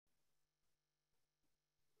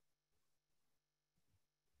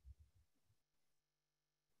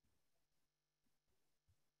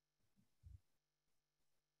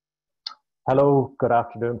Hello, good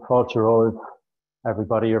afternoon, Fáilte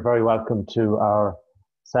everybody. You're very welcome to our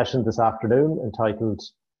session this afternoon entitled,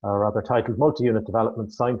 or rather titled, Multi-Unit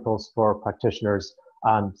Development Signposts for Practitioners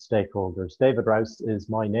and Stakeholders. David Rouse is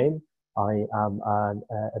my name. I am an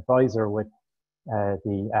advisor with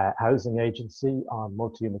the Housing Agency on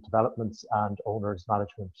multi-unit developments and owners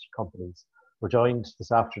management companies. We're joined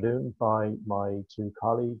this afternoon by my two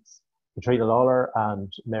colleagues, Katrina Lawler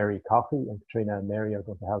and Mary Coffey, and Katrina and Mary are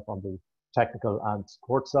going to help on the technical and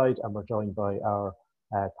support side, and we're joined by our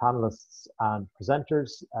panellists and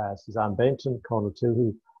presenters, Suzanne Bainton, Cómhnall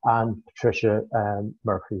Tuohy, and Patricia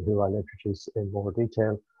Murphy, who I'll introduce in more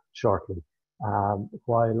detail shortly.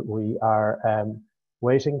 While we are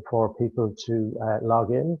waiting for people to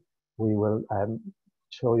log in, we will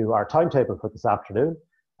show you our timetable for this afternoon.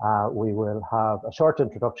 We will have a short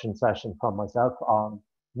introduction session from myself on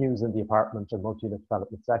news in the apartment and multi-unit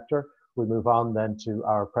development sector. We'll move on then to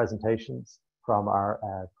our presentations from our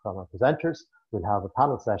presenters. We'll have a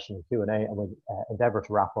panel session, Q&A, and we'll endeavour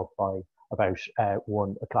to wrap up by about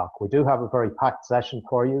 1 o'clock. We do have a very packed session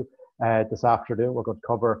for you this afternoon. We're going to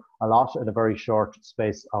cover a lot in a very short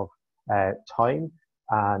space of time.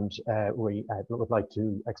 And we would like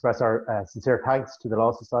to express our sincere thanks to the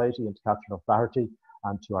Law Society and to Catherine O'Flaherty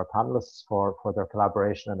and to our panellists for their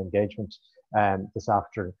collaboration and engagement this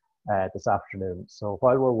afternoon. So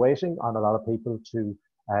while we're waiting on a lot of people to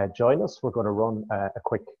join us, we're going to run a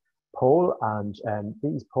quick poll, and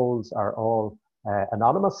these polls are all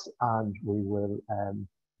anonymous, and we will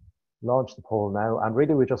launch the poll now. And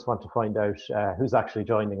really we just want to find out who's actually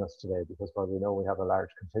joining us today, because while we know we have a large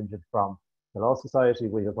contingent from the Law Society,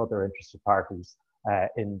 we have other interested parties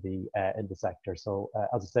in the sector. So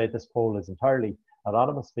as I say, this poll is entirely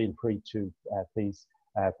anonymous. Feel free to please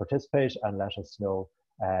participate and let us know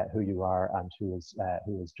who you are and who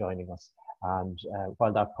is joining us. And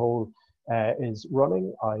while that poll is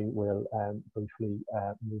running, I will briefly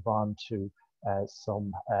move on to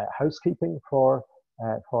some housekeeping for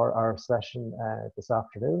our session this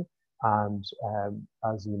afternoon. And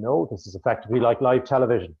as you know, this is effectively like live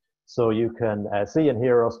television. So you can see and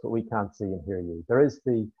hear us, but we can't see and hear you. There is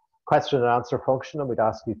the question and answer function, and we'd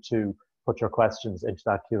ask you to put your questions into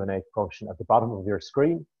that Q&A function at the bottom of your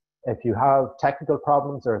screen. If you have technical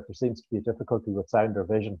problems, or if there seems to be a difficulty with sound or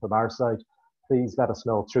vision from our side, please let us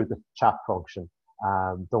know through the chat function.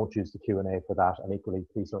 Don't use the Q&A for that, and equally,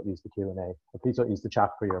 please don't use the Q&A, or please don't use the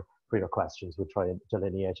chat for your questions. We'll try and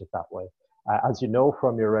delineate it that way. As you know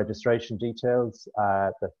from your registration details,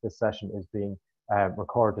 that this session is being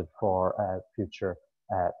recorded for future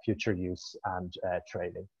use and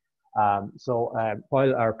training. So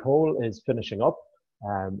while our poll is finishing up,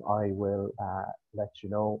 I will let you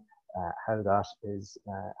know how that is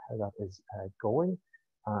going.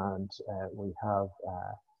 And we have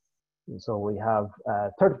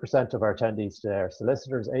 30% of our attendees today are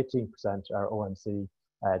solicitors, 18% are OMC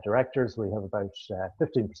directors. We have about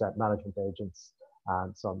 15% management agents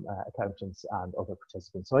and some accountants and other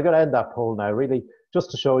participants. So I'm going to end that poll now, really just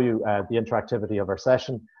to show you the interactivity of our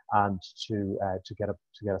session and to get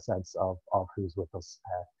a sense of who's with us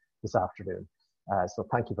this afternoon. So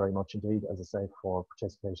thank you very much indeed, as I say, for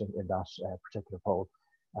participating in that particular poll.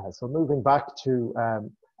 So moving back to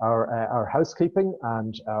our housekeeping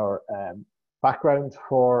and our background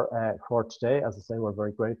for today. As I say, we're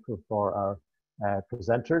very grateful for our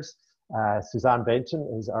presenters. Suzanne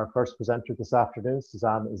Bainton is our first presenter this afternoon.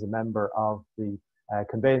 Suzanne is a member of the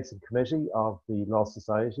Conveyancing Committee of the Law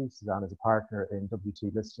Society. Suzanne is a partner in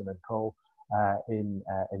WT Liston and Co. in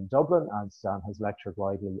Dublin, and Suzanne has lectured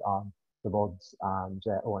widely on the MUDs and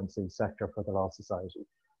OMC sector for the Law Society.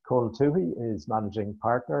 Cómhnall Tuohy is managing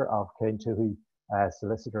partner of Kane Tuohy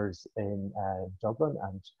Solicitors in Dublin,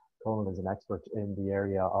 and Cómhnall is an expert in the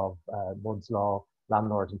area of MUDs law,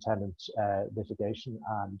 landlord and tenant litigation,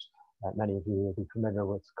 and many of you will be familiar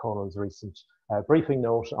with Cómhnall's recent briefing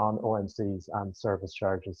note on OMCs and service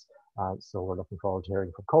charges. So we're looking forward to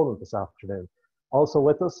hearing from Cómhnall this afternoon. Also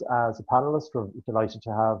with us as a panellist, we're delighted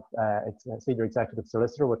to have a Senior Executive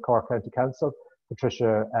Solicitor with Cork County Council,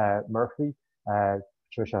 Patricia Murphy.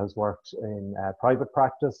 Patricia has worked in private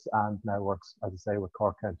practice and now works, as I say, with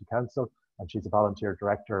Cork County Council, and she's a volunteer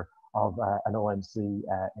director of an OMC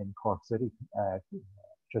in Cork City.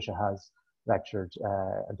 Patricia has lectured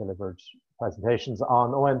and delivered presentations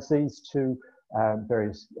on OMCs to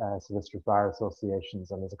various solicitors' bar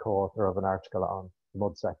associations, and is a co-author of an article on the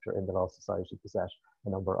MUD sector in the Law Society Gazette a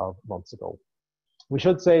number of months ago. We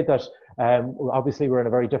should say that obviously we're in a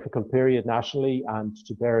very difficult period nationally, and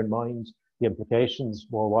to bear in mind the implications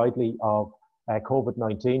more widely of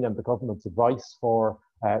COVID-19 and the government's advice for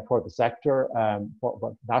for the sector,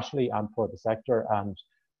 but nationally and for the sector, and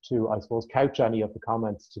to, I suppose, couch any of the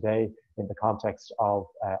comments today in the context of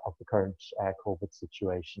the current COVID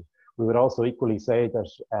situation. We would also equally say that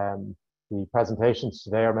the presentations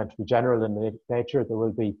today are meant to be general in nature. There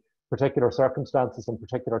will be particular circumstances and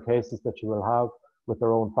particular cases that you will have with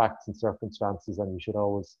their own facts and circumstances, and you should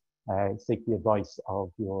always seek the advice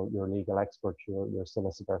of your legal expert, your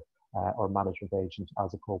solicitor or management agent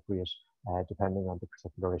as appropriate, depending on the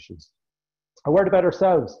particular issues. A word about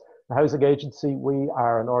ourselves. The Housing Agency, we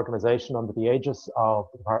are an organisation under the aegis of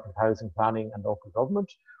the Department of Housing, Planning and Local Government.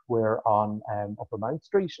 We're on Upper Mount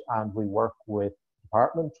Street, and we work with the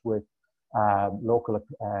department, with local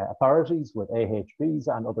authorities, with AHBs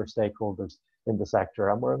and other stakeholders in the sector.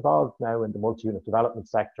 And we're involved now in the multi-unit development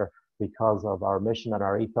sector because of our mission and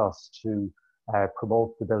our ethos to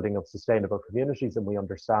promote the building of sustainable communities, and we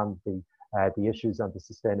understand the issues and the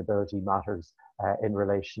sustainability matters in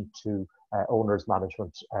relation to owners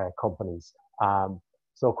management companies.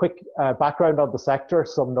 So quick background on the sector,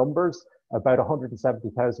 some numbers: about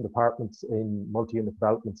 170,000 apartments in multi-unit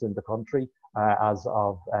developments in the country as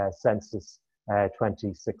of census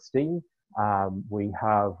 2016. We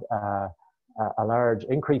have a large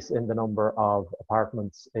increase in the number of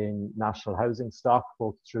apartments in national housing stock,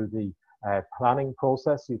 both through the planning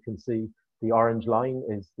process. You can see the orange line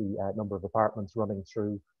is the number of apartments running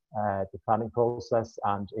through the planning process,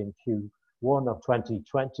 and in Q1 of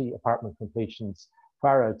 2020, apartment completions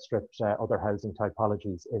far outstripped other housing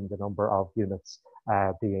typologies in the number of units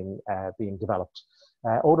being developed.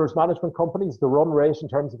 Owners management companies, the run rate in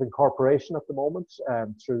terms of incorporation at the moment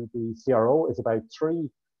through the CRO is about 3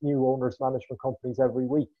 new owners management companies every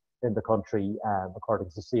week in the country, according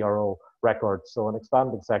to CRO records. So an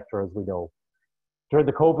expanding sector, as we know. During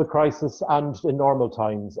the COVID crisis and in normal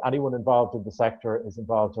times, anyone involved in the sector is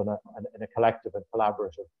involved in a collective and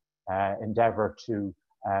collaborative endeavour to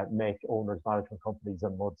make owners management companies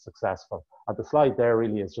and MUD successful. And the slide there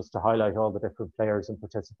really is just to highlight all the different players and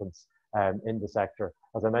participants in the sector.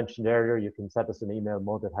 As I mentioned earlier, you can send us an email,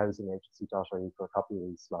 mud@housingagency.ie, for a copy of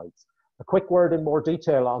these slides. A quick word in more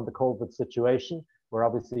detail on the COVID situation. We're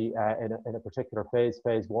obviously in a particular phase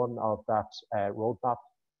 1 of that roadmap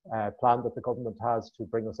plan that the government has to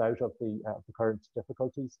bring us out of the current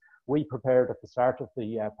difficulties. We prepared at the start of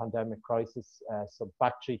the pandemic crisis some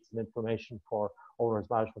fact sheets and information for owners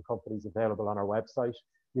management companies available on our website.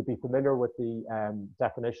 You'd be familiar with the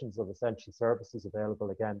definitions of essential services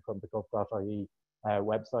available again from the gov.ie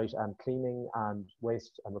website, and cleaning and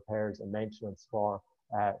waste and repairs and maintenance for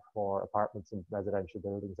apartments and residential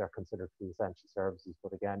buildings are considered to be essential services.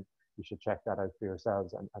 But again, you should check that out for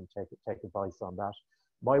yourselves and take advice on that.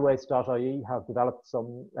 MyWaste.ie have developed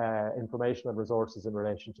some information and resources in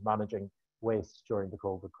relation to managing waste during the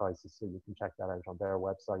COVID crisis, so you can check that out on their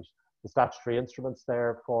website. The statutory instruments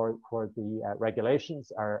there for the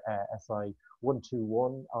regulations are SI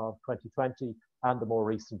 121 of 2020, and the more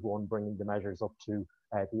recent one bringing the measures up to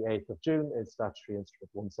the 8th of June is statutory instrument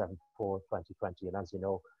 174 2020. And as you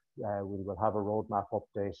know, we will have a roadmap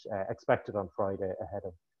update expected on Friday ahead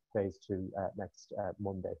of phase 2 next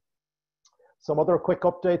Monday. Some other quick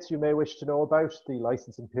updates you may wish to know about: the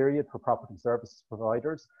licensing period for property services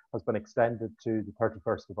providers has been extended to the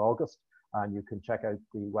 31st of August, and you can check out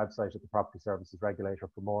the website of the Property Services Regulator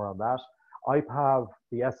for more on that. IPAV,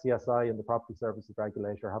 the SCSI and the Property Services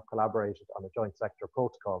Regulator have collaborated on a joint sector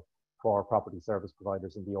protocol for property service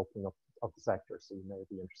providers in the opening up of the sector, so you may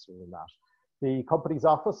be interested in that. The Companies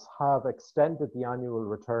Office have extended the annual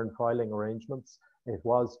return filing arrangements. It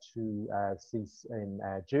was to cease in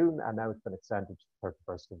June, and now it's been extended to the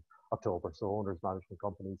 31st of October. So owners management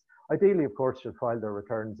companies, ideally, of course, should file their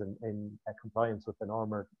returns in compliance with the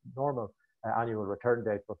normal annual return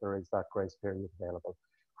date, but there is that grace period available.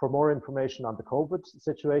 For more information on the COVID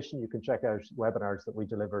situation, you can check out webinars that we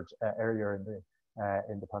delivered earlier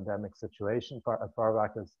in the pandemic situation, as far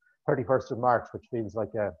back as 31st of March, which feels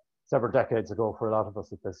like several decades ago for a lot of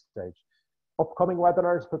us at this stage. Upcoming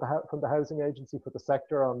webinars from the Housing Agency for the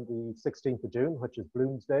sector on the 16th of June, which is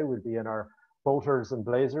Bloomsday. We'll be in our boaters and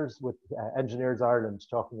blazers with Engineers Ireland,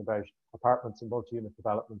 talking about apartments and multi-unit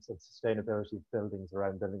developments and sustainability of buildings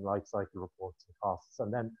around building life cycle reports and costs.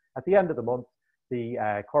 And then at the end of the month,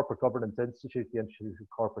 the Corporate Governance Institute, the Institute of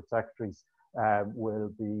Corporate Secretaries, will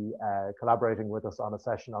be collaborating with us on a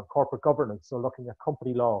session on corporate governance, so looking at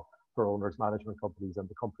company law for owners management companies and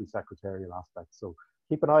the company secretarial aspects. So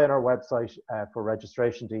keep an eye on our website for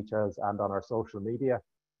registration details, and on our social media,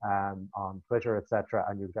 on Twitter, etc.,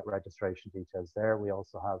 and you'll get registration details there. We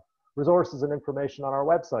also have resources and information on our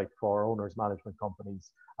website for owners management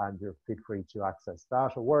companies, and you're feel free to access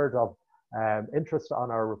that. A word of interest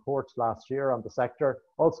on our report last year on the sector,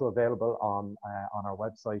 also available on our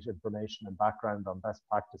website, information and background on best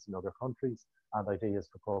practice in other countries and ideas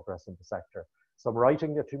for progress in the sector. Some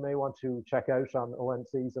writing that you may want to check out on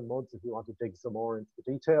ONCs and MUDs if you want to dig some more into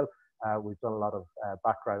the detail. We've done a lot of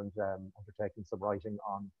background, undertaking some writing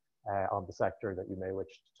on the sector that you may wish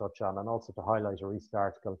to touch on, and also to highlight a recent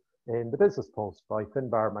article in the Business Post by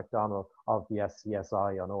Finbar MacDonald of the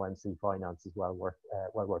SCSI on ONC finance is well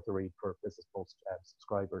worth a read for Business Post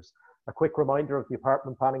subscribers. A quick reminder of the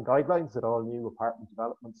apartment planning guidelines that all new apartment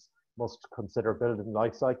developments must consider building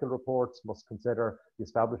life cycle reports, must consider the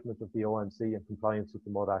establishment of the OMC in compliance with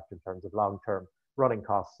the MUD Act in terms of long-term running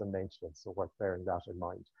costs and maintenance, so worth bearing that in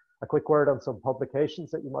mind. A quick word on some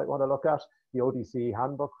publications that you might want to look at. The ODC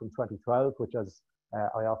handbook from 2012, which, as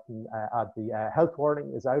I often add, the health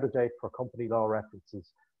warning is out of date for company law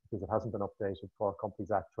references because it hasn't been updated for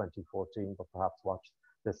Companies Act 2014, but perhaps watch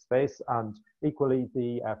this space. And equally,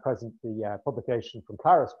 the publication from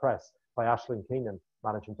Claris Press by Aisling Keenan,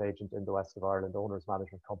 Management Agent in the West of Ireland, Owners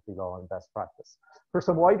Management Company Law and Best Practice. For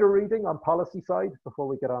some wider reading on policy side, before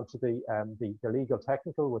we get on to the legal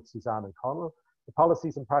technical with Suzanne and Cómhnall, the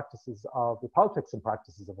politics and practices of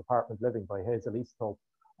apartment living by Hazel Easthope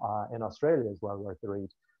in Australia is well worth the read.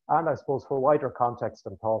 And I suppose for wider context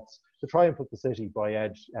and thoughts, The Triumph of the City by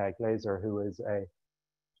Ed Glazer, who is a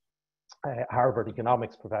Harvard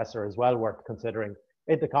economics professor, is well worth considering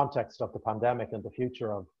in the context of the pandemic and the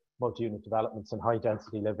future of multi-unit developments and high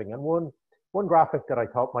density living. And one graphic that I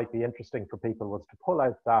thought might be interesting for people was to pull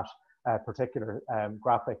out that particular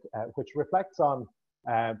graphic, which reflects on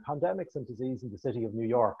pandemics and disease in the city of New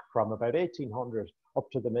York from about 1800 up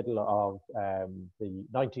to the middle of the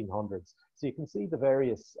 1900s. So you can see the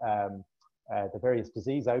various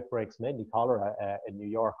disease outbreaks, mainly cholera in New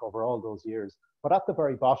York over all those years. But at the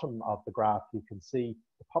very bottom of the graph, you can see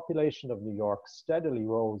the population of New York steadily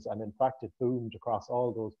rose, and in fact, it boomed across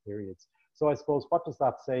all those periods. So I suppose, what does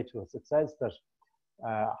that say to us? It says that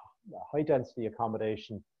high density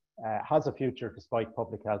accommodation has a future despite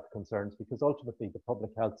public health concerns, because ultimately the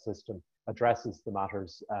public health system addresses the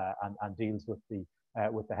matters and deals with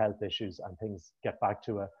the health issues, and things get back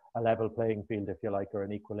to a level playing field, if you like, or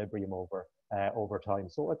an equilibrium over time.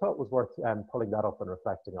 So I thought it was worth pulling that up and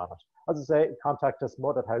reflecting on it. As I say, contact us,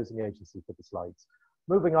 MUD at Housing Agency, for the slides.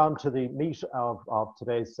 Moving on to the meat of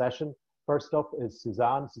today's session. First up is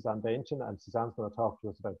Suzanne Bainton, and Suzanne's going to talk to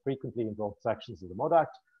us about frequently invoked sections of the MUD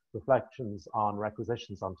Act, reflections on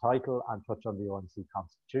requisitions on title, and touch on the OMC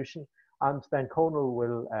Constitution. And then Cómhnall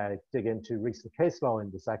will dig into recent case law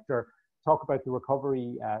in the sector, talk about the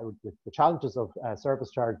recovery, the challenges of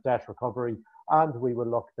service charge debt recovery, and we will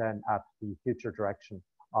look then at the future direction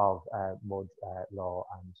of MUD law.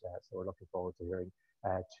 And so we're looking forward to hearing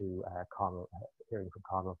from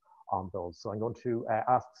Cómhnall on those. So I'm going to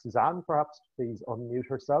ask Suzanne perhaps to please unmute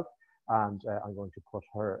herself, and I'm going to put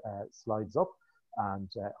her slides up, and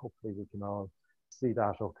hopefully we can all see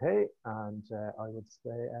that okay. And I would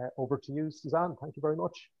say over to you, Suzanne. Thank you very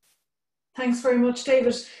much. Thanks very much,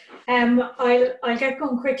 David. I'll get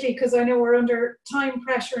going quickly because I know we're under time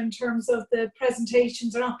pressure in terms of the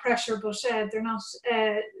presentations. They're not pressure, but they're not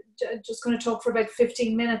just going to talk for about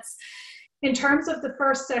 15 minutes. In terms of the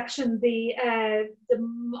first section,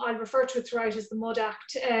 I'll refer to it throughout as the MUD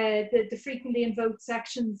Act, the frequently invoked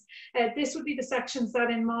sections. This would be the sections that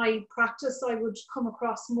in my practice I would come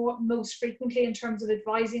across most frequently in terms of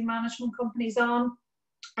advising management companies on.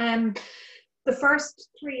 The first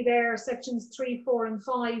three there, sections 3, 4 and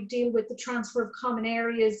 5, deal with the transfer of common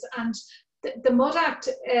areas, and the MUD Act,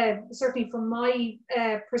 certainly from my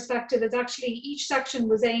perspective, is actually each section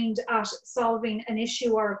was aimed at solving an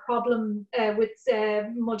issue or a problem with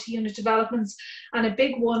multi-unit developments, and a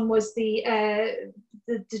big one was the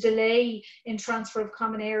delay in transfer of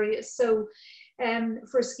common areas. So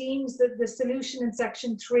for schemes, the solution in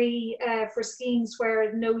section 3 for schemes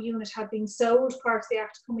where no unit had been sold prior to the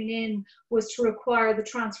Act coming in was to require the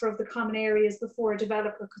transfer of the common areas before a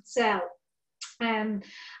developer could sell.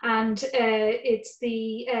 It's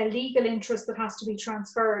the legal interest that has to be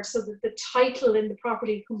transferred, so that the title in the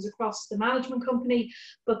property comes across to the management company,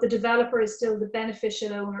 but the developer is still the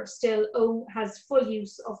beneficial owner, still has full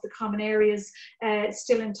use of the common areas,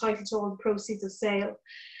 still entitled to all the proceeds of sale.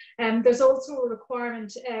 There's also a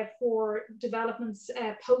requirement for developments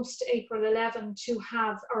post April 11 to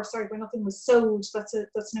have, or sorry, where nothing was sold. That's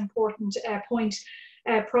an important point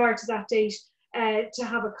prior to that date. to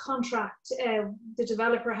have a contract. The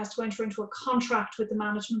developer has to enter into a contract with the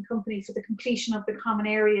management company for the completion of the common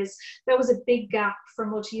areas. That was a big gap for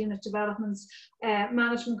multi-unit developments.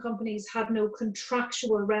 Management companies had no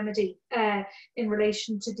contractual remedy in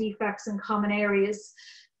relation to defects in common areas.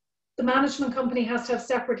 The management company has to have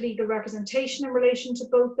separate legal representation in relation to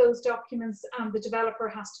both those documents, and the developer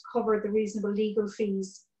has to cover the reasonable legal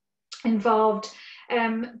fees involved.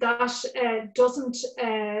 The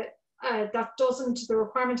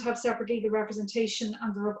requirement to have separate legal representation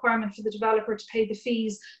and the requirement for the developer to pay the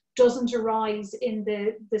fees doesn't arise in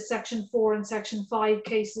the Section 4 and Section 5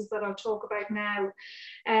 cases that I'll talk about now.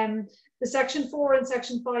 The Section 4 and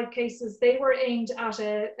Section 5 cases, they were aimed at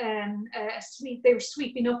they were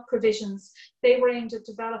sweeping up provisions. They were aimed at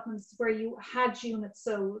developments where you had units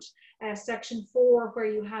sold. Section 4, where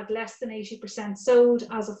you had less than 80% sold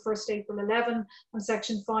as of 1st April 11, and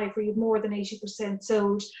Section 5, where you had more than 80%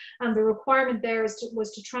 sold. And the requirement there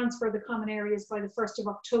was to transfer the common areas by the 1st of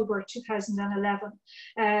October 2011.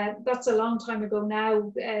 That's a long time ago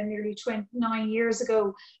now, nearly 29 years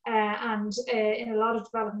ago, and in a lot of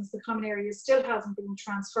developments the common areas still hasn't been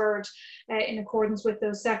transferred in accordance with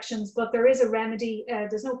those sections, but there is a remedy.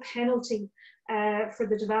 There's no penalty for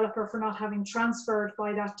the developer for not having transferred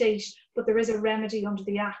by that date, but there is a remedy under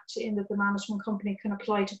the Act in that the management company can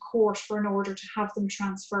apply to court for an order to have them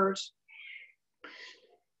transferred.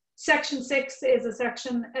 Section 6 is a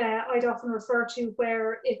section I'd often refer to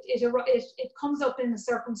where it comes up in a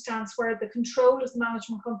circumstance where the control of the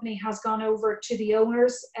management company has gone over to the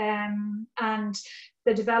owners, and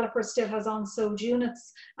the developer still has unsold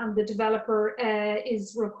units, and the developer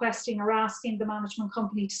is requesting or asking the management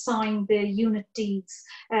company to sign the unit deeds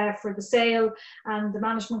for the sale, and the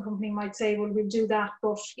management company might say, well, we'll do that,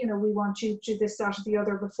 but we want you to do this, that or the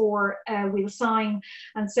other before we'll sign.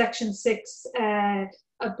 And Section 6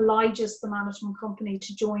 obliges the management company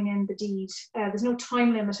to join in the deed. There's no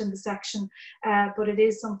time limit in the section, but it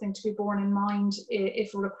is something to be borne in mind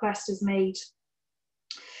if a request is made.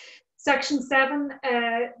 Section 7,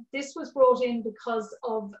 this was brought in because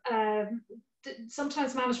of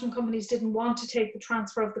sometimes management companies didn't want to take the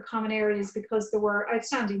transfer of the common areas because there were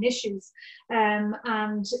outstanding issues,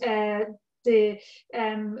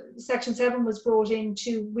 Section 7 was brought in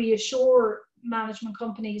to reassure management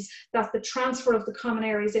companies that the transfer of the common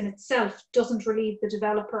areas in itself doesn't relieve the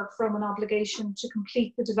developer from an obligation to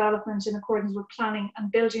complete the development in accordance with planning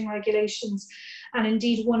and building regulations. And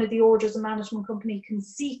indeed, one of the orders a management company can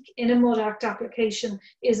seek in a MUD Act application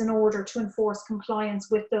is an order to enforce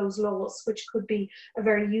compliance with those laws, which could be a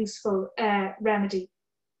very useful remedy.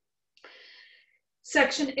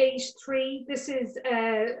 Section 8.3, this is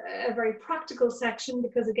a very practical section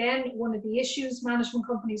because, again, one of the issues management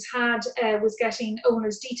companies had was getting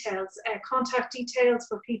owners' details, contact details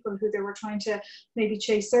for people who they were trying to maybe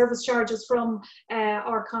chase service charges from,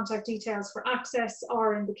 or contact details for access,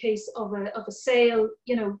 or in the case of a sale,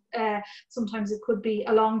 sometimes it could be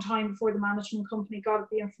a long time before the management company got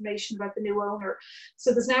the information about the new owner.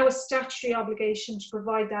 So there's now a statutory obligation to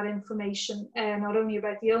provide that information, not only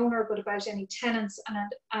about the owner, but about any tenants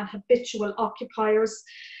and habitual occupiers.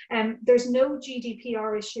 There's no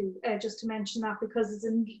GDPR issue, just to mention that, because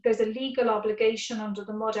there's a legal obligation under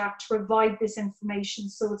the MUD Act to provide this information,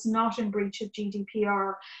 so it's not in breach of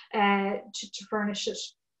GDPR to furnish it.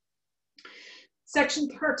 Section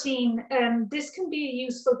 13, this can be a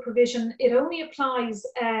useful provision. It only applies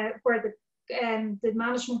where the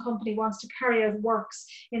management company wants to carry out works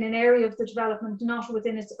in an area of the development not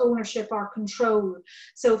within its ownership or control.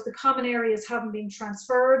 So if the common areas haven't been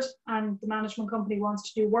transferred and the management company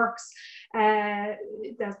wants to do works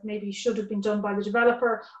that maybe should have been done by the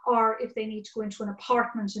developer, or if they need to go into an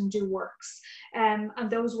apartment and do works, and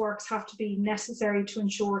those works have to be necessary to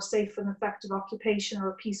ensure safe and effective occupation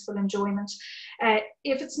or peaceful enjoyment.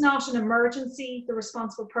 If it's not an emergency, the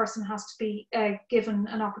responsible person has to be given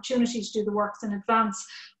an opportunity to do the works in advance.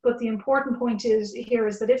 But the important point here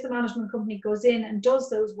is that if the management company goes in and does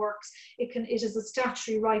those works, it is a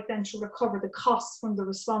statutory right then to recover the costs from the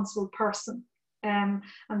responsible person. And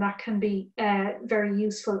that can be very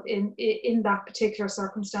useful in that particular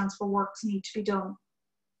circumstance where works need to be done.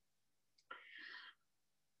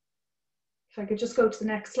 If I could just go to the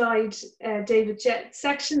next slide, David.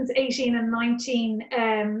 Sections 18 and 19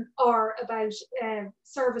 are about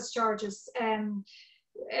service charges,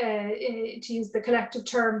 to use the collective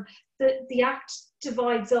term. The Act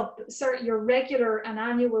divides up your regular and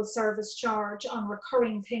annual service charge on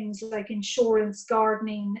recurring things like insurance,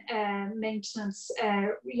 gardening, maintenance,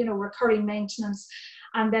 recurring maintenance,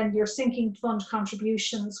 and then your sinking fund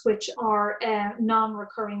contributions, which are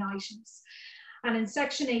non-recurring items. And in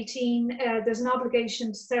section 18, there's an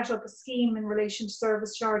obligation to set up a scheme in relation to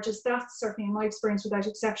service charges. That's certainly, in my experience, without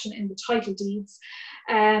exception, in the title deeds.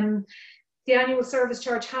 The annual service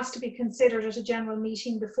charge has to be considered at a general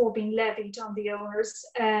meeting before being levied on the owners.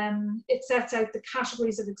 It sets out the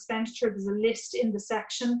categories of expenditure. There's a list in the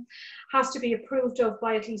section. Has to be approved of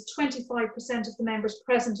by at least 25% of the members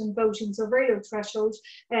present and voting, so very low threshold.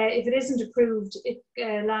 If it isn't approved,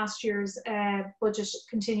 last year's budget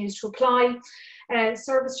continues to apply.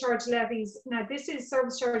 Service charge levies. Now, this is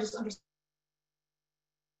service charges under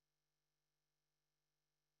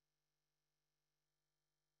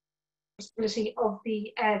responsibility of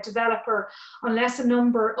the developer unless a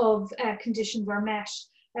number of conditions are met.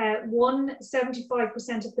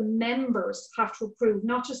 75% of the members have to approve,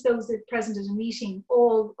 not just those that are present at a meeting,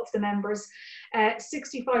 all of the members.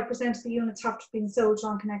 65% of the units have to be sold to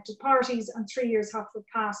unconnected parties, and 3 years have to have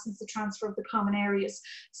passed since the transfer of the common areas.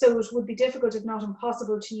 So it would be difficult, if not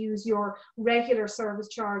impossible, to use your regular service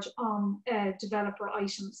charge on developer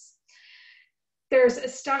items. There's a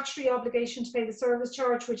statutory obligation to pay the service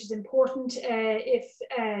charge, which is important. If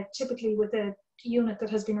typically with a unit that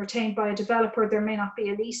has been retained by a developer, there may not be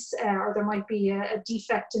a lease, or there might be a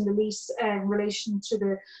defect in the lease in relation to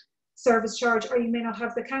the service charge, or you may not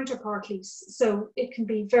have the counterpart lease. So it can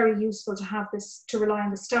be very useful to have this, to rely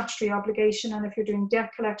on the statutory obligation. And if you're doing debt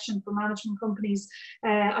collection for management companies,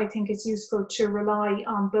 I think it's useful to rely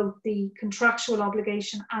on both the contractual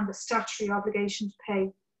obligation and the statutory obligation to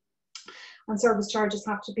pay. And service charges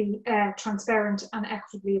have to be transparent and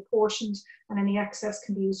equitably apportioned, and any excess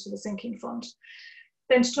can be used for the sinking fund.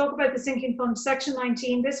 Then to talk about the sinking fund, section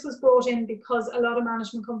 19, this was brought in because a lot of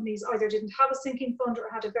management companies either didn't have a sinking fund or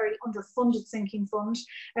had a very underfunded sinking fund.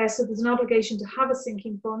 So there's an obligation to have a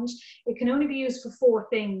sinking fund. It can only be used for 4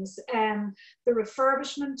 things: the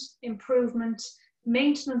refurbishment, improvement,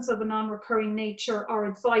 maintenance of a non-recurring nature, or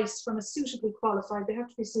advice from a suitably qualified, they have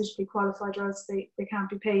to be suitably qualified or else they can't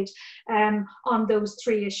be paid, on those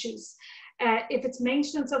 3 issues. If it's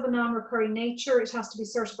maintenance of a non-recurring nature, it has to be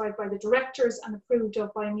certified by the directors and approved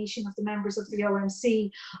of by a meeting of the members of the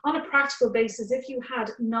OMC. On a practical basis, if you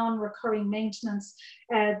had non-recurring maintenance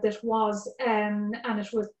that was, and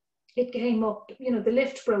it came up, you know, the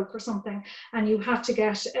lift broke or something, and you had to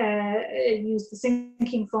get use the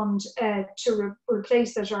sinking fund to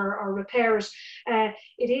replace it or repair it,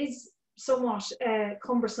 it is somewhat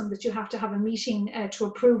cumbersome that you have to have a meeting to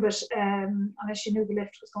approve it, unless you knew the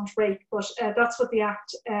lift was going to break. But that's what the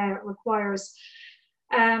Act requires.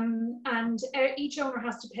 Each owner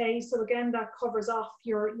has to pay. So again, that covers off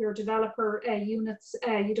your developer units.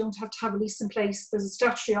 You don't have to have a lease in place. There's a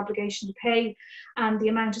statutory obligation to pay, and the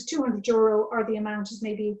amount is €200, or the amount is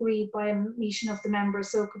maybe agreed by a meeting of the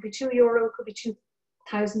members. So it could be €2, it could be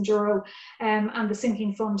 €2,000, and the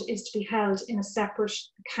sinking fund is to be held in a separate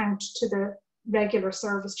account to the regular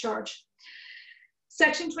service charge.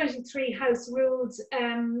 Section 23, house rules.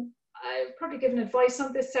 I've probably given advice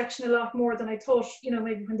on this section a lot more than I thought, you know,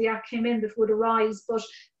 maybe when the Act came in, that would arise. But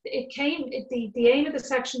the aim of the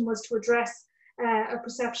section was to address a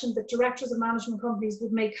perception that directors of management companies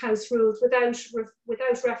would make house rules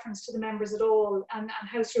without reference to the members at all, and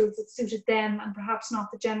house rules that suited them and perhaps not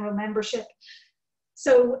the general membership.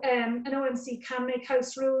 So an OMC can make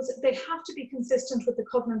house rules. They have to be consistent with the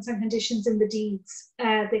covenants and conditions in the deeds.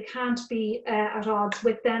 They can't be at odds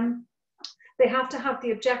with them. They have to have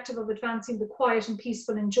the objective of advancing the quiet and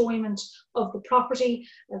peaceful enjoyment of the property,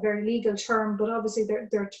 a very legal term, but obviously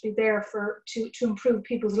they're to be there to improve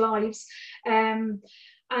people's lives. And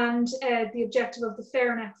the objective of the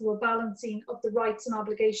fair and equitable balancing of the rights and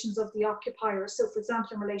obligations of the occupier. So for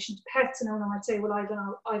example, in relation to pets, an owner might say, well,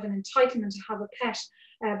 I've an entitlement to have a pet,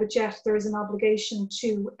 but yet there is an obligation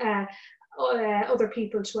to other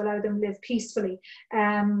people to allow them live peacefully.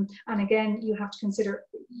 And again, you have to consider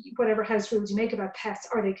whatever house rules you make about pets,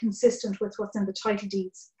 are they consistent with what's in the title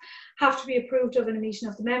deeds? Have to be approved of in a meeting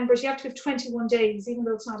of the members. You have to give 21 days, even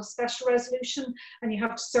though it's not a special resolution, and you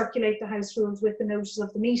have to circulate the house rules with the notice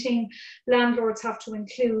of the meeting. Landlords have to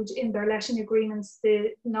include in their letting agreements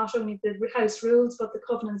not only the house rules, but the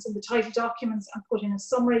covenants and the title documents, and put in a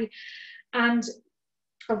summary. And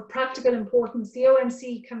of practical importance, the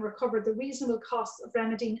OMC can recover the reasonable costs of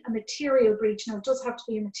remedying a material breach. Now, it does have to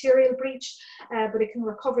be a material breach, but it can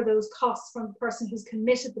recover those costs from the person who's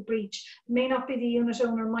committed the breach. It may not be the unit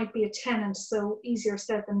owner, might be a tenant, so easier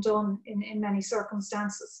said than done in many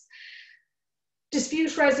circumstances.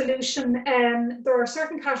 Dispute resolution, there are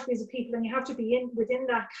certain categories of people, and you have to be within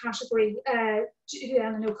that category. And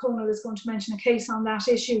I know Cómhnall is going to mention a case on that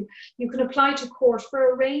issue. You can apply to court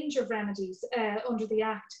for a range of remedies under the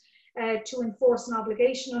Act. to enforce an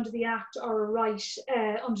obligation under the Act or a right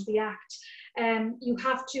under the Act. You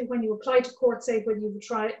have to, when you apply to court, say whether you've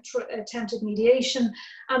attempted mediation,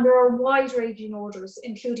 and there are wide-ranging orders,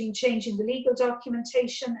 including changing the legal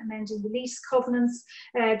documentation, amending the lease covenants,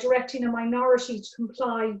 directing a minority to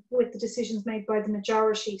comply with the decisions made by the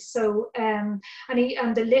majority. So, and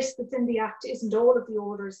the list that's in the Act isn't all of the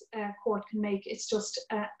orders court can make, it's just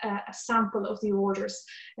a sample of the orders.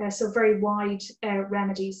 So very wide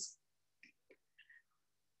remedies.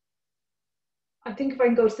 I think if I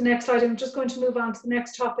can go to the next slide, I'm just going to move on to the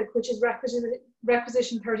next topic, which is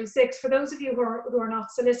requisition 36. For those of you who are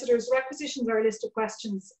not solicitors, requisitions are a list of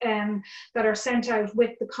questions that are sent out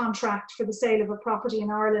with the contract for the sale of a property in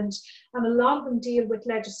Ireland. And a lot of them deal with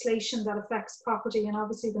legislation that affects property. And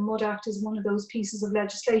obviously the Mud Act is one of those pieces of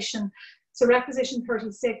legislation. So requisition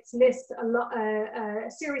 36 lists a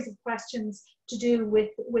series of questions to do with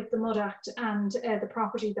the Mud Act and the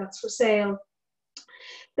property that's for sale.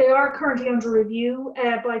 They are currently under review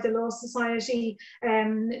by the Law Society.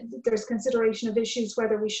 There's consideration of issues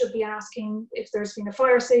whether we should be asking if there's been a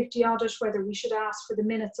fire safety audit, whether we should ask for the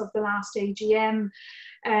minutes of the last AGM.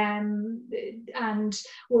 And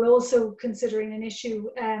we're also considering an issue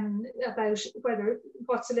about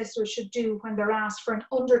what solicitors should do when they're asked for an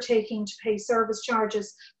undertaking to pay service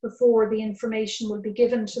charges before the information will be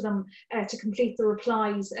given to them to complete the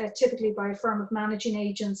replies, typically by a firm of managing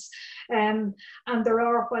agents. And there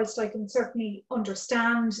are, whilst I can certainly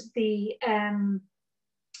understand the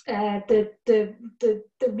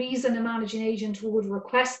reason a managing agent would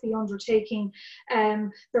request the undertaking,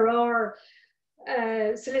 there are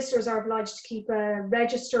solicitors are obliged to keep a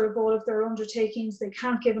register of all of their undertakings. They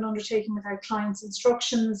can't give an undertaking without clients'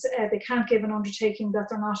 instructions. They can't give an undertaking that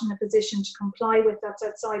they're not in a position to comply with, that's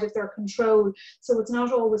outside of their control. So it's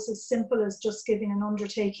not always as simple as just giving an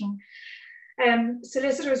undertaking.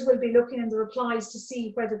 Solicitors will be looking in the replies to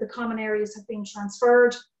see whether the common areas have been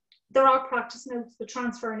transferred. There are practice notes. The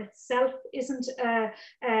transfer in itself isn't a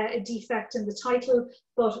defect in the title,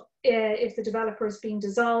 but if the developer is being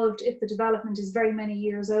dissolved, if the development is very many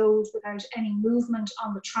years old without any movement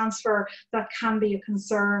on the transfer, that can be a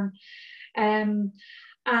concern.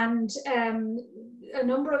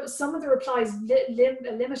 Some of the replies,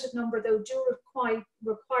 a limited number though, do require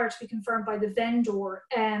to be confirmed by the vendor,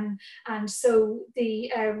 and so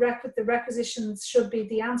the requisitions should be,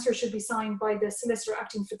 the answer should be signed by the solicitor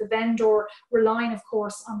acting for the vendor, relying of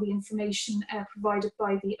course on the information provided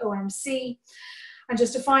by the OMC. And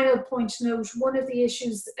just a final point to note, one of the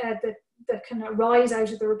issues that can arise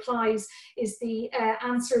out of the replies is the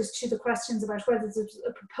answers to the questions about whether there's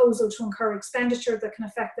a proposal to incur expenditure that can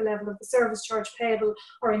affect the level of the service charge payable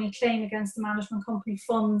or any claim against the management company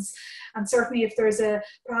funds. And certainly if there's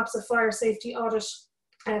perhaps a fire safety audit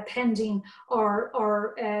pending or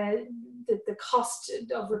the cost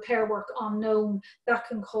of repair work unknown, that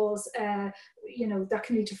can cause, that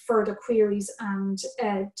can lead to further queries and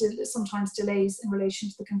sometimes delays in relation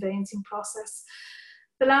to the conveyancing process.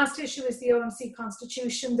 The last issue is the OMC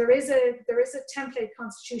constitution. There is a template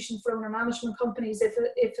constitution for owner management companies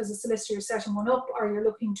if as a solicitor you're setting one up or you're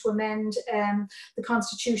looking to amend the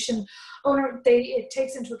constitution. It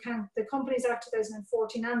takes into account the Companies Act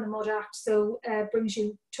 2014 and the Mud Act, so brings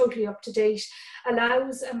you totally up to date,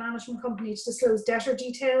 allows a management company to disclose debtor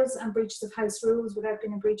details and breaches of house rules without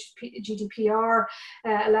being in breach of GDPR,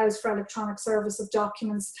 allows for electronic service of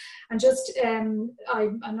documents. And just, I'm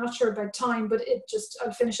not sure about time, but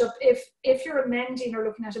I'll finish up. If you're amending or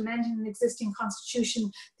looking at amending an existing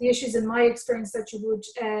constitution, the issues in my experience that you would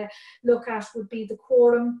look at would be the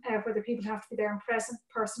quorum, whether people have to be there in person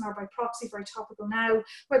or by proxy, very topical now,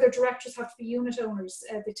 whether directors have to be unit owners,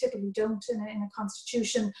 they typically don't in a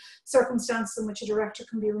constitution, circumstances in which a director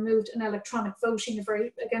can be removed, and electronic voting,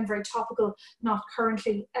 very topical, not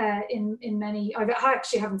currently in many, I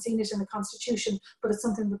actually haven't seen it in the constitution, but it's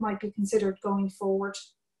something that might be considered going forward.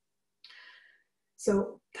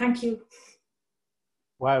 So thank you.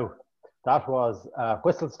 Wow, that was a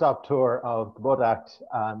whistle-stop tour of the Mud Act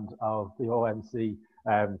and of the OMC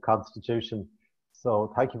constitution.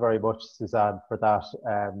 So thank you very much, Suzanne, for that.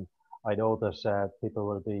 I know that people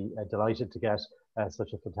will be delighted to get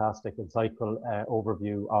such a fantastic, insightful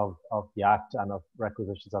overview of the Act and of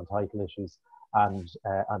requisitions on title issues and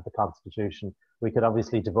the Constitution. We could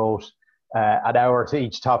obviously devote an hour to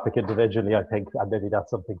each topic individually, I think, and maybe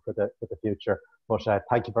that's something for the future. But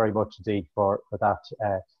thank you very much indeed for that,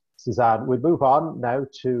 Suzanne. We'll move on now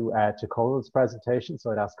to Cómhnall's presentation.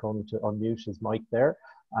 So I'd ask Cómhnall to unmute his mic there,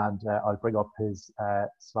 and I'll bring up his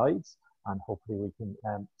slides, and hopefully we can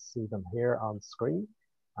see them here on screen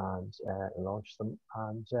and launch them.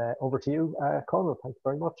 And over to you, Cómhnall. Thank you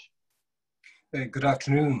very much. Good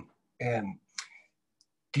afternoon.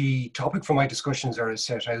 The topic for my discussions are as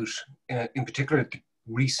set out, in particular the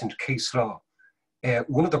recent case law.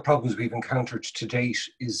 One of the problems we've encountered to date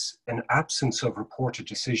is an absence of reported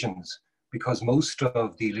decisions, because most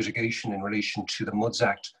of the litigation in relation to the MUDS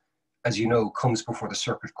Act, as you know, comes before the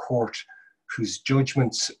Circuit Court, whose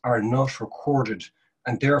judgments are not recorded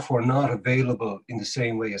and therefore not available in the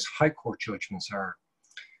same way as High Court judgments are.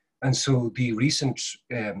 And so the recent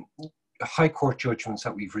High Court judgments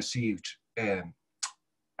that we've received and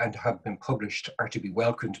have been published are to be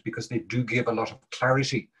welcomed, because they do give a lot of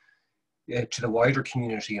clarity to the wider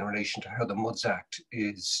community in relation to how the MUDS Act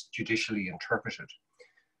is judicially interpreted.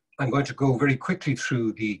 I'm going to go very quickly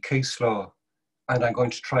through the case law, and I'm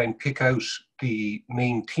going to try and pick out the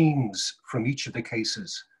main themes from each of the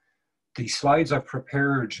cases. The slides I've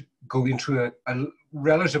prepared go into a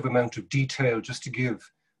relative amount of detail just to give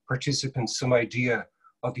participants some idea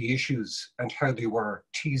of the issues and how they were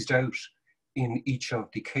teased out in each of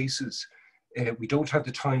the cases. We don't have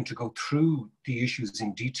the time to go through the issues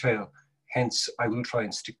in detail, hence I will try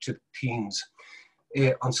and stick to the themes.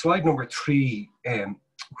 On slide number 3,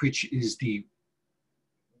 which is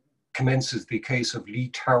commences the case of Lee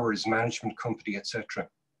Towers Management Company, etc.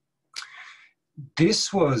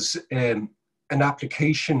 This was an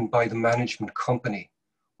application by the management company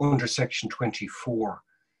under section 24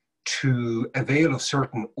 to avail of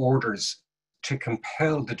certain orders to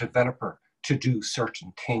compel the developer to do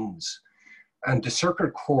certain things. And the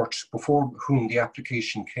Circuit Court, before whom the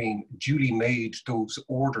application came, duly made those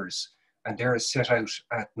orders, and they are set out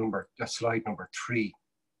at slide number 3.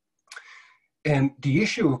 And the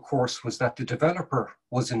issue, of course, was that the developer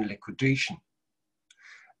was in liquidation.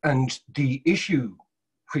 And the issue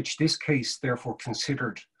which this case therefore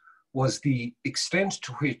considered was the extent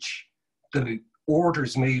to which the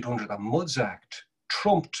orders made under the MUDS Act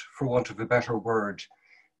trumped, for want of a better word,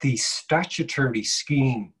 the statutory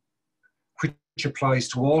scheme which applies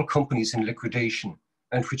to all companies in liquidation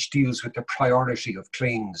and which deals with the priority of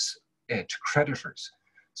claims to creditors.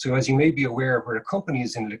 So as you may be aware, where a company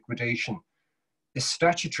is in liquidation, a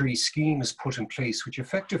statutory scheme is put in place which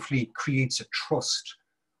effectively creates a trust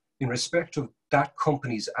in respect of that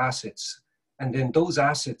company's assets, and then those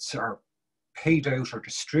assets are paid out or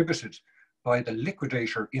distributed by the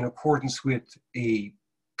liquidator in accordance with a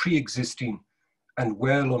pre-existing and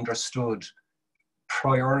well understood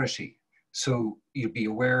priority. So you'll be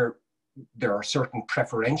aware there are certain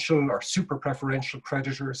preferential or super preferential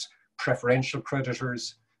creditors, preferential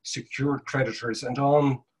creditors, secured creditors, and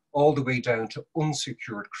on all the way down to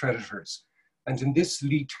unsecured creditors. And in this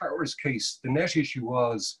Lee Towers case, the net issue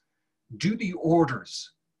was, do the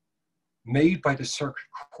orders made by the Circuit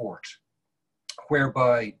Court,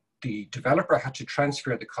 whereby the developer had to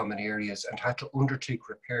transfer the common areas and had to undertake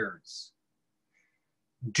repairs,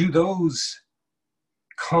 do those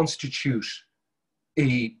constitute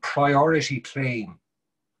a priority claim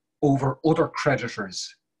over other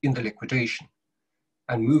creditors in the liquidation?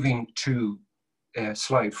 And moving to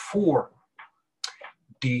slide 4,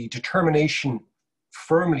 the determination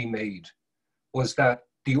firmly made was that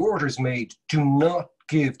the orders made do not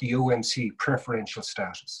give the OMC preferential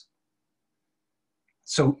status.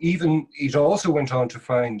 So even it also went on to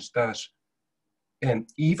find that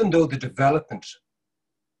even though the development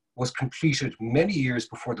was completed many years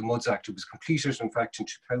before the MUDS Act, it was completed in fact in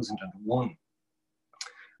 2001,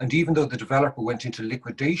 and even though the developer went into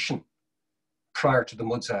liquidation prior to the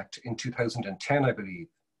MUDS Act in 2010, I believe,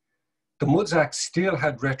 the MUDS Act still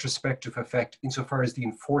had retrospective effect insofar as the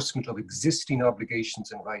enforcement of existing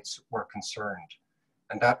obligations and rights were concerned.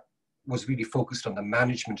 And that was really focused on the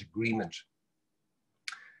management agreement.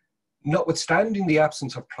 Notwithstanding the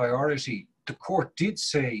absence of priority, the court did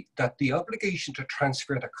say that the obligation to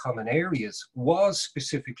transfer the common areas was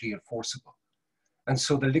specifically enforceable. And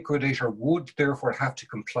so the liquidator would therefore have to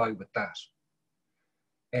comply with that.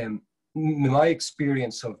 In my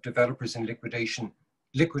experience of developers in liquidation,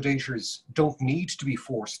 liquidators don't need to be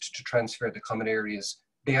forced to transfer the common areas.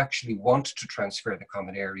 They actually want to transfer the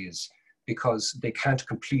common areas because they can't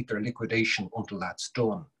complete their liquidation until that's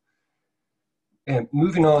done.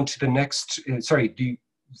 Moving on to the next, the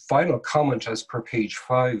final comment as per page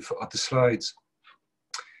 5 of the slides.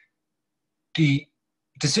 The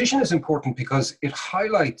decision is important because it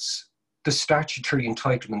highlights the statutory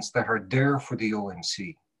entitlements that are there for the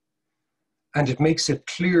OMC. And it makes it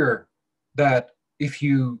clear that if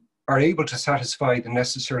you are able to satisfy the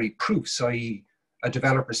necessary proofs, i.e. a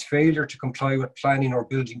developer's failure to comply with planning or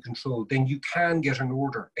building control, then you can get an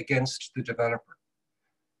order against the developer.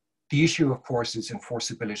 The issue, of course, is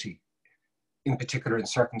enforceability, in particular in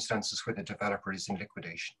circumstances where the developer is in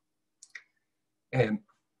liquidation.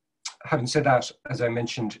 Having said that, as I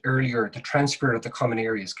mentioned earlier, the transfer of the common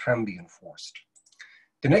areas can be enforced.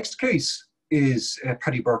 The next case is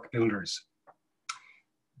Paddy Burke Builders.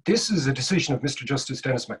 This is a decision of Mr. Justice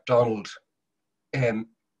Dennis MacDonald in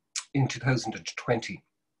 2020.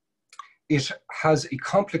 It has a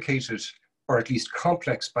complicated, or at least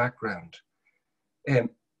complex, background.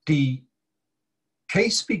 The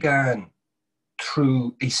case began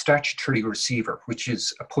through a statutory receiver, which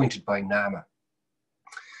is appointed by NAMA.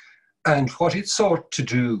 And what it sought to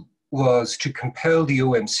do was to compel the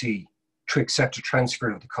OMC to accept a transfer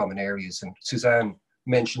of the common areas. And Suzanne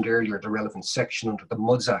mentioned earlier the relevant section under the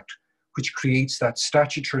MUDS Act, which creates that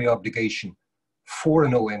statutory obligation for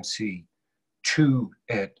an OMC to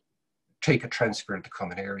take a transfer of the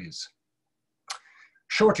common areas.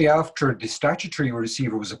 Shortly after the statutory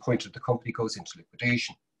receiver was appointed, the company goes into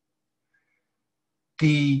liquidation.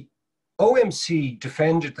 The OMC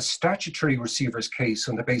defended the statutory receiver's case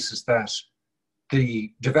on the basis that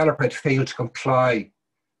the developer had failed to complete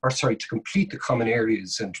the common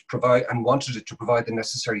areas and wanted it to provide the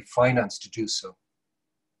necessary finance to do so.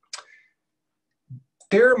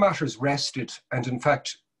 Their matters rested, and in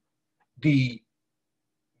fact, the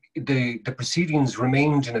proceedings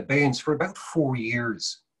remained in abeyance for about 4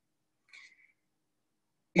 years.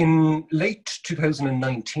 In late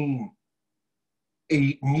 2019,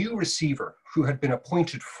 a new receiver who had been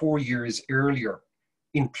appointed 4 years earlier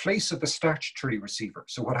in place of the statutory receiver.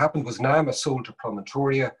 So what happened was NAMA sold to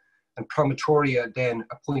Promontoria, and Promontoria then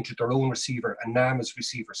appointed their own receiver, and NAMA's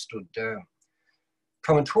receiver stood down.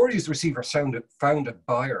 Promontoria's receiver found a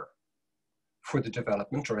buyer for the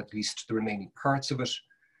development, or at least the remaining parts of it.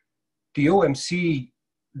 The OMC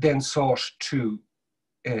then sought to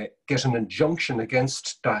get an injunction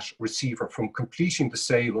against that receiver from completing the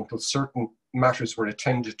sale until certain matters were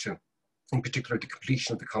attended to, in particular the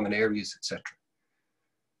completion of the common areas, etc.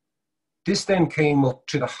 This then came up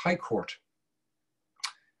to the High Court.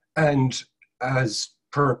 And as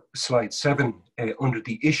per slide 7, under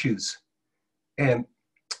the issues, the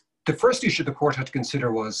first issue the court had to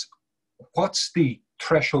consider was, what's the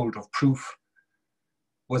threshold of proof?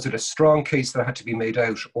 Was it a strong case that had to be made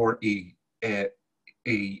out, or the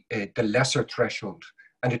lesser threshold?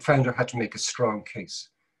 And it found it had to make a strong case.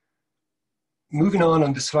 Moving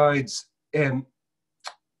on the slides, there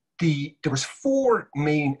was 4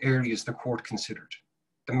 main areas the court considered: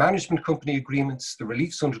 the management company agreements, the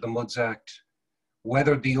reliefs under the MUDS Act,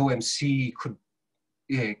 whether the OMC could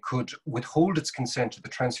withhold its consent to the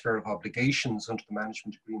transfer of obligations under the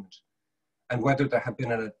management agreement, and whether there had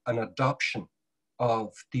been an adoption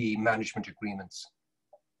of the management agreements.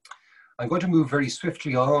 I'm going to move very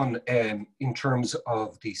swiftly on in terms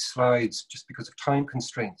of the slides, just because of time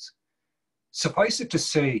constraints. Suffice it to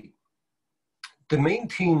say, the main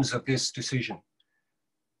themes of this decision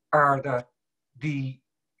are that the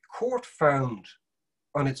court found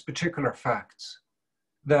on its particular facts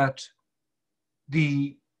that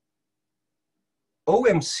the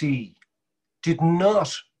OMC did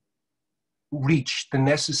not reach the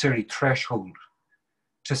necessary threshold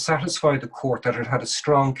to satisfy the court that it had a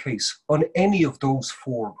strong case on any of those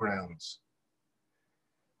 4 grounds.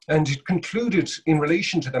 And it concluded, in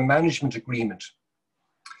relation to the management agreement,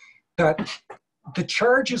 that the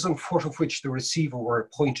charges on foot of which the receiver were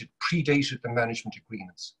appointed predated the management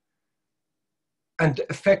agreements. And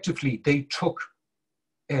effectively, they took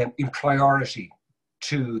in priority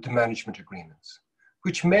to the management agreements,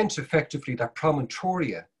 which meant effectively that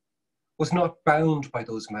Promontoria was not bound by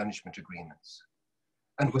those management agreements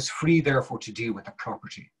and was free, therefore, to deal with the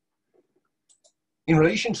property. In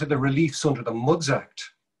relation to the reliefs under the MUDS Act,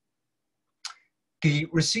 the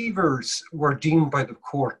receivers were deemed by the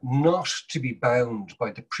court not to be bound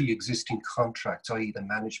by the pre-existing contracts, i.e. the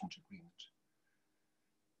management agreement.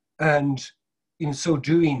 And in so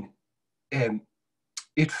doing,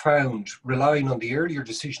 it found, relying on the earlier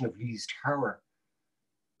decision of Lees Tower,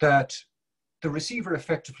 that the receiver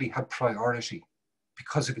effectively had priority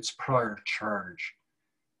because of its prior charge,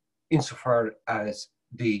 insofar as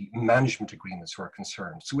the management agreements were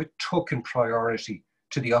concerned. So it took in priority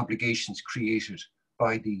to the obligations created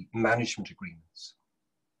by the management agreements.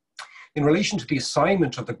 In relation to the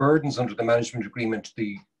assignment of the burdens under the management agreement,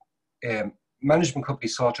 the management company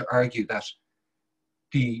sought to argue that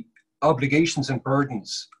the obligations and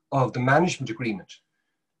burdens of the management agreement,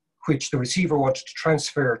 which the receiver wanted to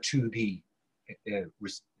transfer to the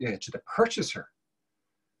purchaser,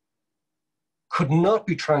 could not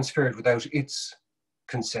be transferred without its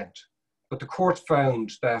consent. But the court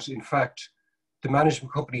found that, in fact, the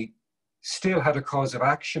management company still had a cause of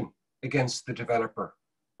action against the developer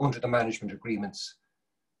under the management agreements,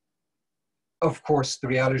 of course, the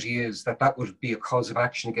reality is that that would be a cause of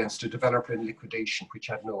action against a developer in liquidation which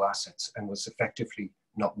had no assets and was effectively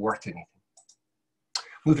not worth anything.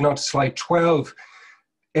 Moving on to slide 12.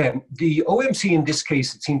 The OMC in this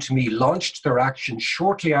case, it seemed to me, launched their action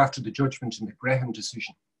shortly after the judgment in the Graham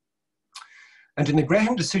decision. And in the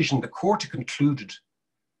Graham decision, the court concluded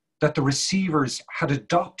that the receivers had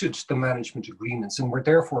adopted the management agreements and were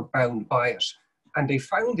therefore bound by it. And they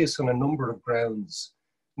found this on a number of grounds,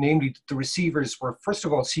 namely that the receivers were first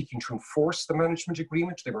of all seeking to enforce the management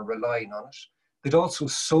agreement. They were relying on it. They'd also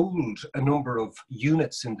sold a number of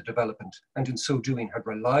units in the development and in so doing had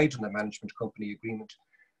relied on the management company agreement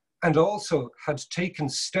and also had taken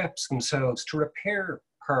steps themselves to repair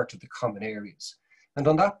part of the common areas. And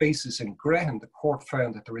on that basis in Graham, the court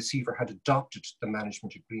found that the receiver had adopted the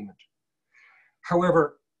management agreement.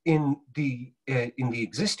 However, in the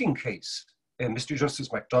existing case, Mr.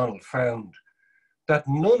 Justice MacDonald found that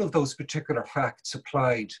none of those particular facts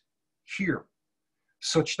applied here,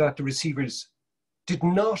 such that the receivers did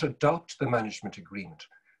not adopt the management agreement.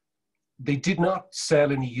 They did not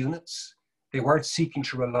sell any units. They weren't seeking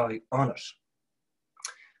to rely on it.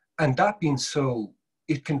 And that being so,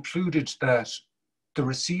 it concluded that the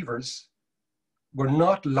receivers were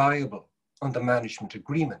not liable on the management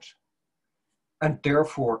agreement. And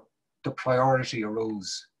therefore, the priority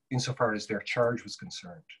arose insofar as their charge was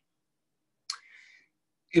concerned.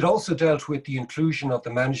 It also dealt with the inclusion of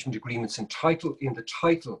the management agreements in the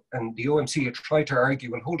title, and the OMC had tried to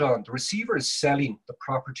argue, well, hold on, the receiver is selling the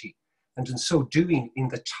property, and in so doing, in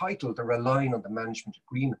the title, they're relying on the management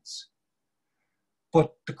agreements.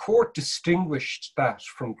 But the court distinguished that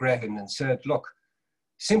from Graham and said, look,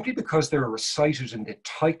 simply because they're recited in the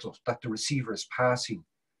title that the receiver is passing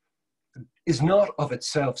is not of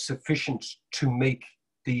itself sufficient to make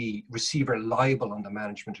the receiver liable on the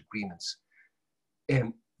management agreements.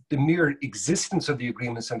 The mere existence of the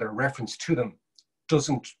agreements and their reference to them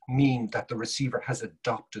doesn't mean that the receiver has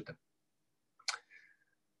adopted them.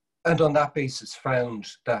 And on that basis found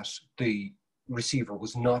that the receiver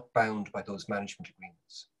was not bound by those management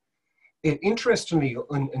agreements. Interestingly,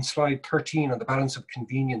 in slide 13 on the balance of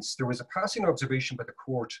convenience, there was a passing observation by the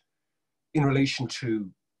court in relation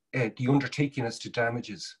to the undertaking as to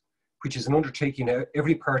damages, which is an undertaking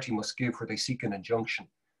every party must give where they seek an injunction.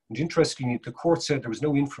 And interestingly, the court said there was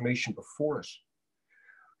no information before it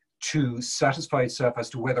to satisfy itself as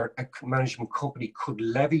to whether a management company could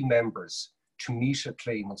levy members to meet a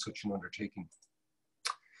claim on such an undertaking.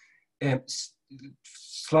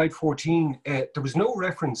 Slide 14, there was no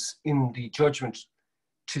reference in the judgment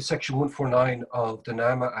to section 149 of the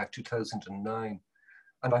NAMA Act 2009.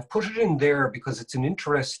 And I've put it in there because it's an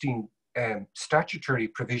interesting statutory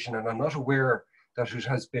provision, and I'm not aware that it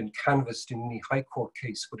has been canvassed in any High Court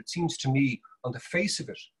case, but it seems to me, on the face of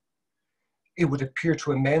it, it would appear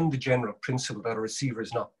to amend the general principle that a receiver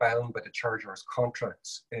is not bound by the charger's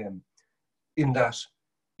contracts, in that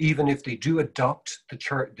even if they do adopt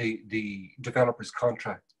the developer's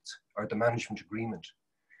contracts or the management agreement,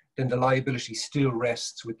 then the liability still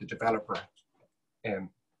rests with the developer.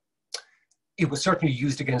 It was certainly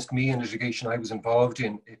used against me in litigation I was involved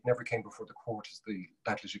in. It never came before the court as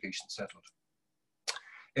that litigation settled.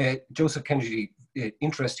 Joseph Kennedy,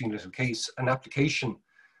 interesting little case, an application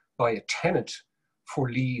by a tenant for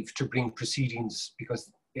leave to bring proceedings because,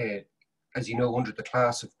 as you know, under the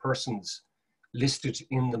class of persons listed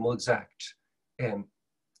in the MUDS Act,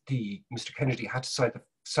 Mr. Kennedy had to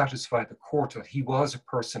satisfy the court that he was a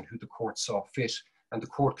person who the court saw fit, and the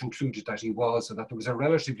court concluded that he was, and that there was a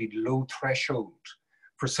relatively low threshold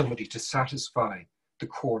for somebody to satisfy the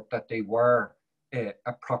court that they were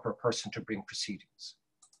a proper person to bring proceedings.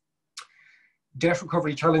 Debt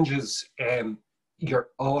recovery challenges, you're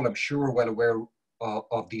all, I'm sure, well aware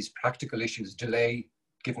of these practical issues: delay,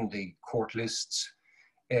 given the court lists,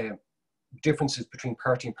 differences between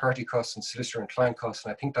party and party costs and solicitor and client costs,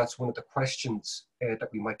 and I think that's one of the questions that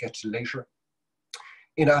we might get to later.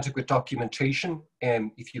 Inadequate documentation.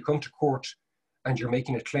 If you come to court and you're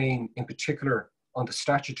making a claim, in particular on the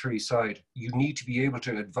statutory side, you need to be able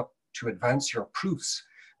to advance your proofs,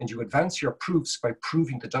 and you advance your proofs by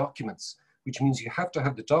proving the documents, which means you have to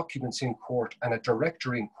have the documents in court and a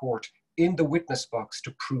director in court in the witness box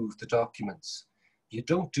to prove the documents. If you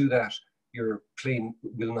don't do that, your claim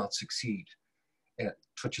will not succeed.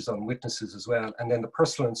 Touches on witnesses as well. And then the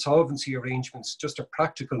personal insolvency arrangements, just a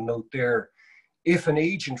practical note there. If an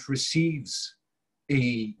agent receives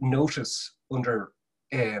a notice under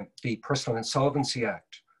the Personal Insolvency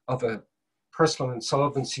Act of a personal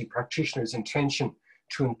insolvency practitioner's intention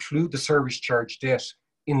to include the service charge debt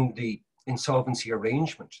in the insolvency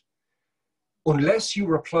arrangement, unless you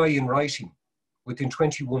reply in writing within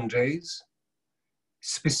 21 days,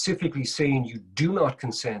 specifically saying you do not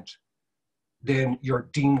consent, then you're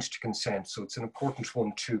deemed to consent. So it's an important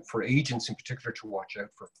one for agents in particular to watch out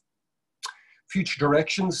for. Future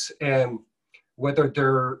directions, whether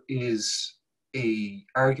there is an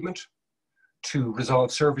argument to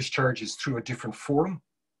resolve service charges through a different forum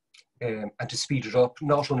and to speed it up,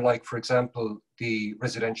 not unlike, for example, the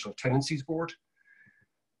Residential Tenancies Board.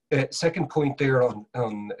 Second point there on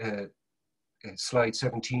slide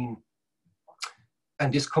 17,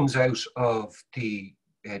 and this comes out of the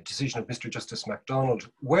decision of Mr. Justice MacDonald,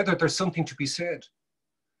 whether there's something to be said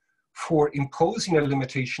for imposing a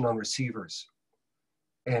limitation on receivers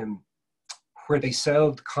where they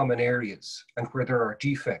sell the common areas and where there are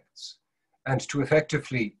defects, and to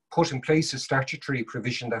effectively put in place a statutory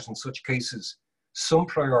provision that in such cases some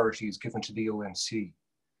priority is given to the OMC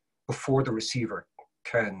before the receiver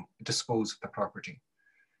can dispose of the property.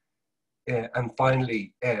 And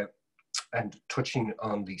finally, and touching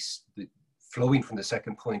on the flowing from the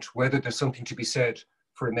second point, whether there's something to be said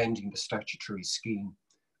for amending the statutory scheme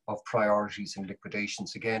of priorities and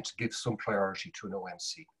liquidations, again, to give some priority to an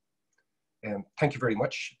OMC. Thank you very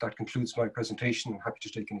much. That concludes my presentation. I'm happy to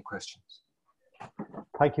take any questions.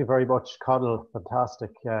 Thank you very much, Cómhnall. Fantastic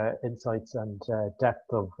insights and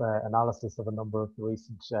depth of analysis of a number of the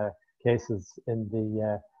recent cases in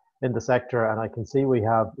the sector. And I can see we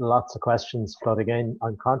have lots of questions flooding in.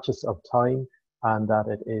 I'm conscious of time and that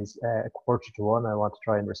it is 1:45. I want to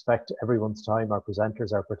try and respect everyone's time, our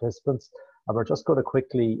presenters, our participants. And we're just going to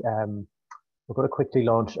quickly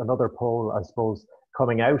launch another poll, I suppose,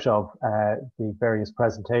 coming out of the various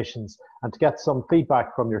presentations, and to get some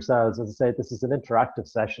feedback from yourselves. As I say, this is an interactive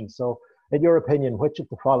session. So in your opinion, which of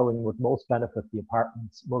the following would most benefit the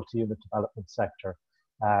apartments multi-unit development sector?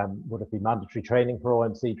 Would it be mandatory training for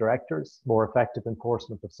OMC directors, more effective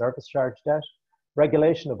enforcement of service charge debt,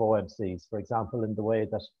 regulation of OMCs, for example, in the way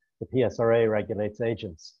that the PSRA regulates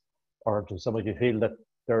agents? Or do some of you feel that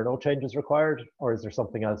there are no changes required, or is there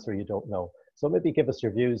something else where you don't know? So maybe give us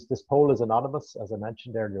your views. This poll is anonymous, as I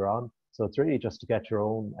mentioned earlier on, so it's really just to get your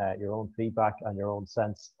own feedback and your own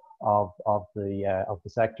sense of the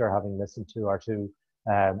sector, having listened to our two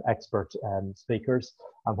expert speakers.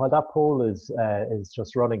 And while that poll is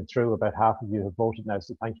just running through, about half of you have voted now,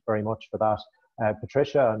 so thank you very much for that.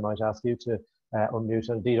 Patricia, I might ask you to unmute,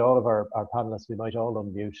 and indeed all of our panelists, we might all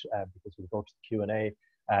unmute because we'll go to the Q&A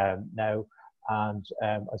now. And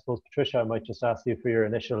I suppose, Patricia, I might just ask you for your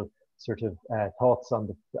initial sort of thoughts on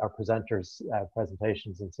our presenters'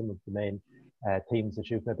 presentations and some of the main themes that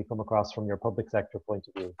you've maybe come across from your public sector point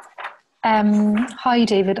of view. Hi,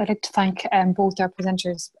 David. I'd like to thank both our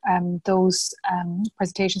presenters. Those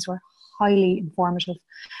presentations were highly informative.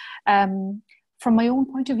 From my own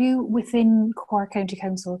point of view, within Cork County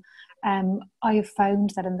Council, I have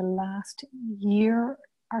found that in the last year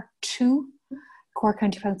or two, Cork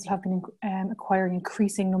County Council have been acquiring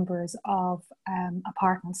increasing numbers of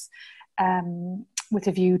apartments with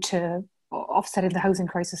a view to offsetting the housing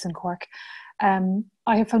crisis in Cork.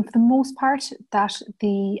 I have found for the most part that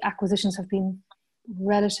the acquisitions have been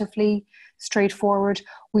relatively straightforward.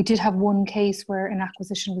 We did have one case where an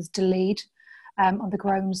acquisition was delayed on the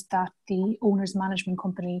grounds that the owner's management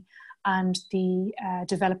company and the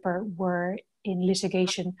developer were in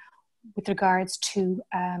litigation with regards to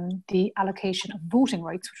the allocation of voting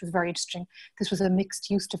rights, which was very interesting. This was a mixed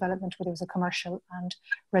use development where there was a commercial and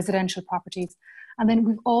residential properties. And then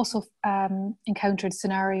we've also encountered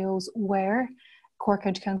scenarios where Cork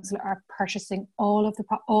County Council are purchasing all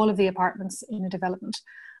of the apartments in a development,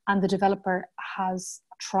 and the developer has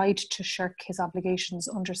tried to shirk his obligations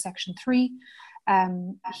under Section 3.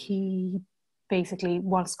 He basically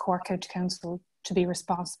wants Cork County Council to be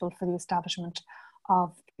responsible for the establishment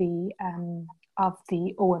of the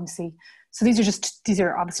OMC. So these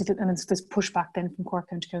are obviously, and there's pushback then from Cork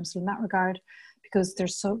County Council in that regard, because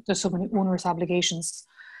there's so many onerous obligations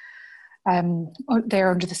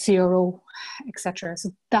there under the CRO, etc.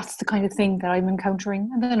 So that's the kind of thing that I'm encountering.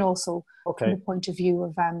 And then also from the point of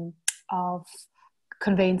view of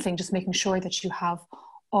conveyancing, just making sure that you have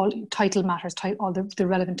all title matters, all the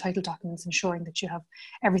relevant title documents, ensuring that you have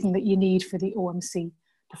everything that you need for the OMC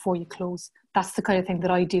before you close. That's the kind of thing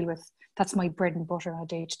that I deal with. That's my bread and butter on a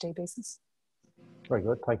day-to-day basis. Very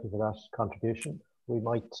good. Thank you for that contribution. We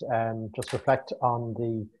might just reflect on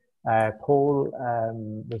the poll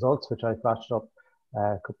results, which I flashed up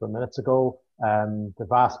a couple of minutes ago. The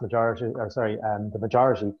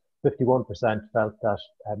majority, 51%, felt that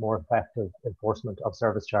more effective enforcement of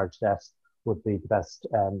service charge debts would be the best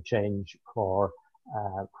change for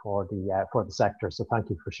the sector. So thank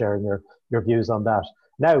you for sharing your views on that.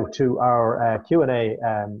 Now to our Q&A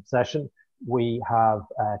session. We have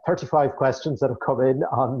 35 questions that have come in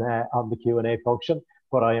on the Q&A function,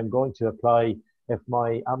 but I am going to apply, if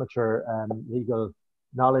my amateur legal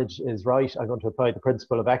knowledge is right, I'm going to apply the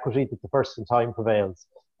principle of equity, that the first in time prevails.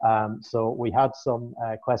 So we had some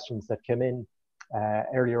questions that came in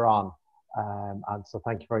earlier on, and so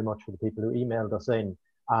thank you very much for the people who emailed us in.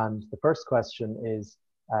 And the first question is,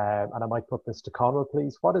 and I might put this to Cómhnall,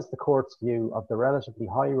 please. What is the court's view of the relatively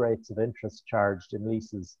high rates of interest charged in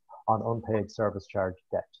leases on unpaid service charge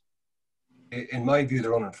debt? In my view,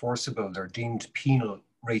 they're unenforceable. They're deemed penal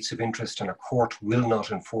rates of interest, and a court will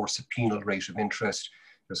not enforce a penal rate of interest.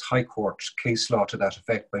 There's High Court case law to that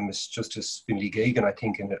effect by Miss Justice Finlay Gagan, I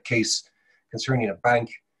think, in a case concerning a bank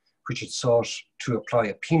which had sought to apply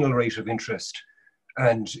a penal rate of interest,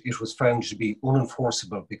 and it was found to be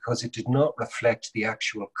unenforceable because it did not reflect the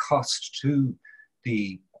actual cost to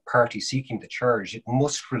the party seeking the charge. It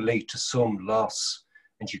must relate to some loss,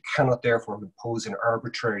 and you cannot therefore impose an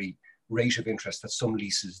arbitrary rate of interest that some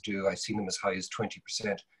leases do. I've seen them as high as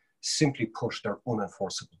 20%. Simply put, they're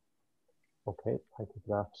unenforceable. Okay, thank you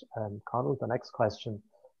for that. Cómhnall, the next question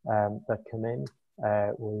that came in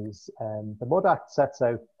was, the MUD Act sets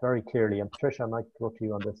out very clearly, and Patricia, I might go to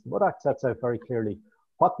you on this. The MUD Act sets out very clearly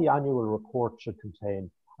what the annual report should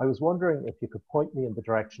contain. I was wondering if you could point me in the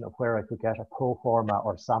direction of where I could get a pro forma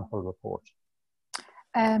or sample report.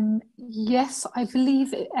 Yes, I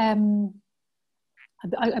believe I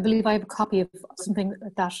believe I have a copy of something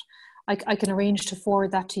that I can arrange to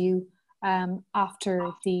forward that to you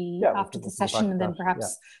after the session, and then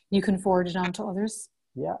perhaps you can forward it on to others.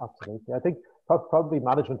 Yeah, absolutely. I think probably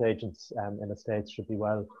management agents in the States should be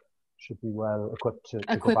well equipped to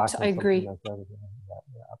go back. I agree. Like that.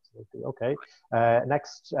 Yeah, absolutely. Okay.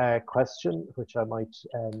 Next question, which I might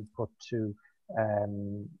put to.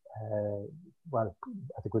 Well,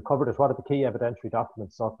 I think we covered it. What are the key evidentiary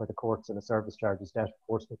documents sought by the courts in a service charges debt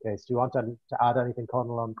enforcement case? Do you want to add anything,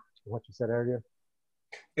 Cómhnall, on what you said earlier?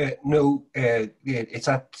 No, it's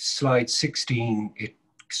at slide 16. It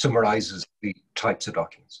summarises the types of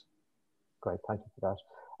documents. Great, thank you for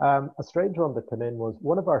that. A strange one that came in was,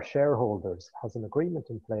 one of our shareholders has an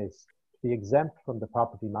agreement in place to be exempt from the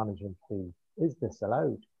property management fee. Is this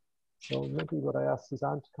allowed? So maybe would I ask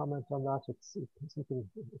Suzanne to comment on that? It's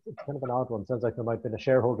kind of an odd one. Sounds like there might have been a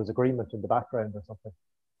shareholders agreement in the background or something.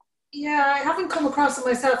 Yeah, I haven't come across it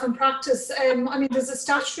myself in practice. I mean, there's a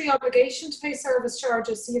statutory obligation to pay service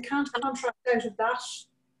charges, so you can't contract out of that.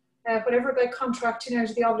 But every by contracting out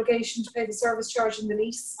of the obligation to pay the service charge in the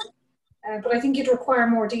lease. But I think you'd require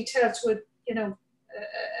more detail to,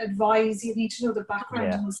 advise. You need to know the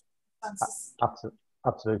background in those circumstances.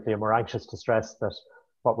 Absolutely, and we're anxious to stress that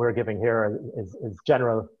what we're giving here is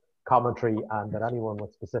general commentary, and that anyone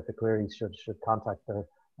with specific queries should contact their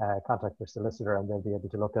solicitor, and they'll be able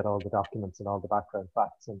to look at all the documents and all the background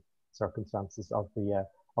facts and circumstances of the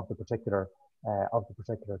particular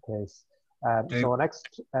case. So our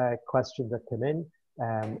next question that came in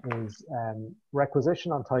is,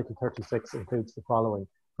 requisition on Title 36 includes the following: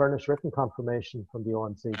 furnish written confirmation from the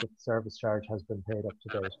ONC that the service charge has been paid up to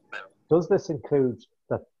date. Does this include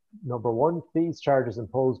that, number one, fees, charges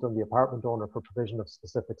imposed on the apartment owner for provision of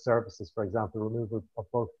specific services, for example, removal of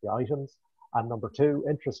both the items, and number two,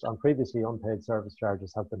 interest on previously unpaid service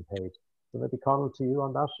charges have been paid? So maybe Cómhnall, to you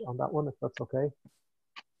on that one, if that's okay.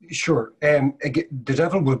 Sure. Again, the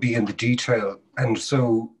devil will be in the detail, and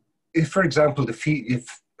so if, for example,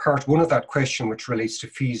 if part one of that question, which relates to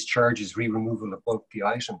fees, charges, re-removal of both the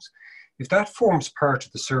items, if that forms part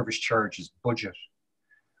of the service charges budget,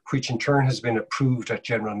 which in turn has been approved at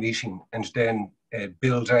general meeting and then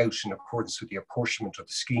billed out in accordance with the apportionment of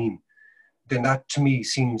the scheme, then that to me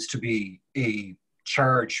seems to be a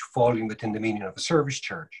charge falling within the meaning of a service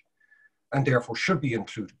charge, and therefore should be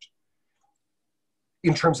included.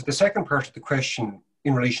 In terms of the second part of the question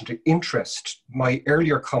in relation to interest, my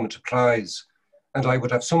earlier comment applies, and I would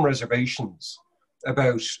have some reservations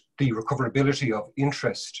about the recoverability of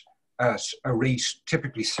interest at a rate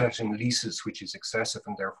typically set in leases, which is excessive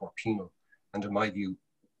and therefore penal, and in my view,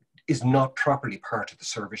 is not properly part of the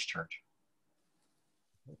service charge.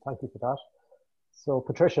 Thank you for that. So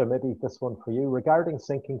Patricia, maybe this one for you. Regarding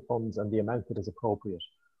sinking funds and the amount that is appropriate,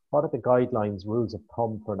 what are the guidelines, rules of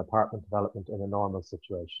thumb for an apartment development in a normal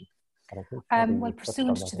situation? Well,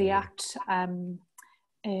 pursuant to the Act, I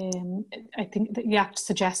think that the Act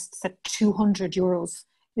suggests that €200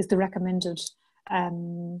 is the recommended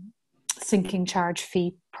sinking charge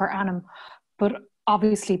fee per annum, but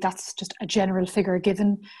obviously that's just a general figure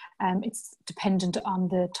given. It's dependent on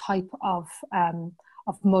the type of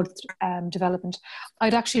mud development.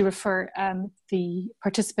 I'd actually refer the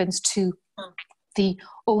participants to the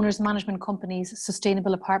Owners Management Company's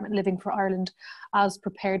Sustainable Apartment Living for Ireland as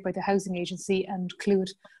prepared by the Housing Agency and Clued,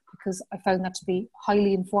 because I found that to be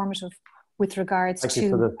highly informative with regards thank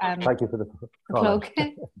to... Thank you for the plug.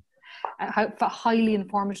 Highly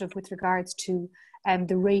informative with regards to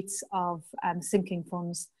the rates of sinking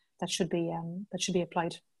funds that should be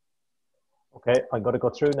applied. Okay, I'm going to go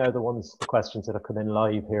through now the questions that have come in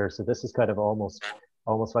live here. So this is kind of almost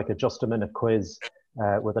like a just a minute quiz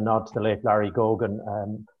with a nod to the late Larry Gogan.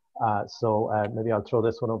 Maybe I'll throw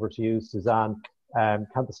this one over to you, Suzanne. Can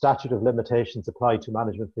the statute of limitations apply to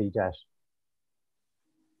management fee debt?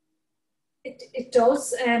 It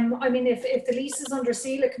does. I mean, if the lease is under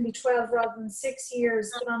seal, it can be 12 rather than 6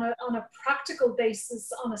 years. But on a practical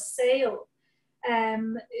basis, on a sale, a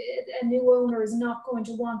new owner is not going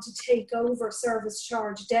to want to take over service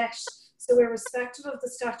charge debt. So irrespective of the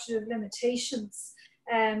statute of limitations,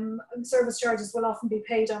 service charges will often be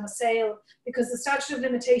paid on a sale, because the statute of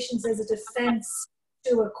limitations is a defence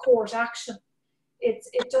to a court action. It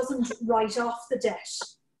doesn't write off the debt.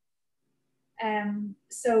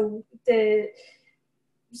 So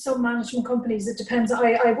some management companies, it depends.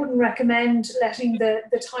 I wouldn't recommend letting the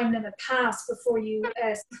time limit pass before you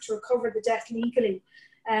seek to recover the debt legally.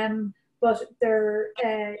 But there,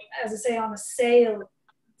 as I say, on a sale,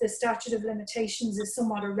 the statute of limitations is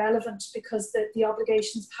somewhat irrelevant, because the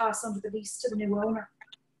obligations pass under the lease to the new owner.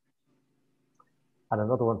 And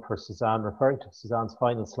another one for Suzanne, referring to Suzanne's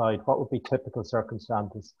final slide, what would be typical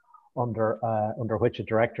circumstances under which a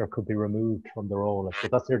director could be removed from the role? So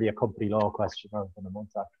that's really a company law question rather than a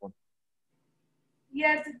Munts Act one.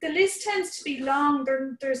 Yeah, the list tends to be long.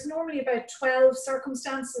 There's normally about 12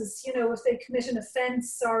 circumstances, you know, if they commit an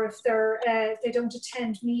offence or if they don't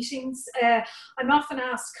attend meetings. I'm often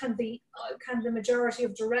asked, can the majority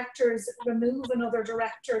of directors remove another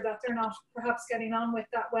director that they're not perhaps getting on with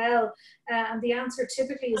that well? And the answer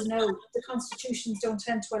typically is no. The constitutions don't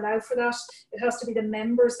tend to allow for that. It has to be the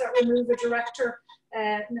members that remove a director,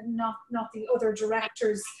 not the other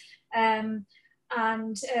directors.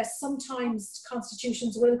 And sometimes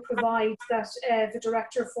constitutions will provide that if a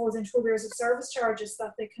director falls into arrears of service charges,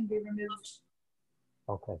 that they can be removed.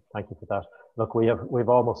 Okay, thank you for that. Look, we've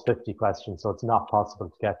almost 50 questions, so it's not possible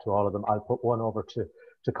to get to all of them. I'll put one over to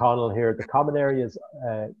Cómhnall here. The common areas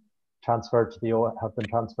have been transferred to the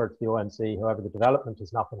OMC. However, the development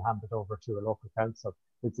has not been handed over to a local council.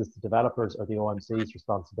 Is this the developers or the OMC's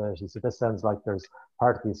responsibility? So this sounds like there's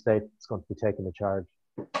part of the estate that's going to be taking the charge.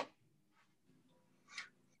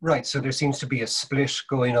 Right, so there seems to be a split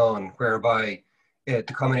going on whereby the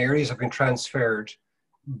common areas have been transferred,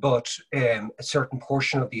 but a certain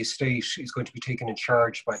portion of the estate is going to be taken in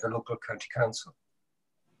charge by the local county council.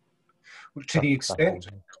 To the extent,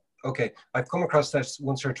 okay, I've come across that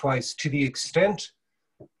once or twice, to the extent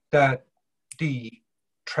that the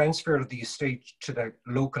transfer of the estate to the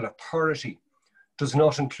local authority does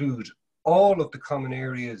not include all of the common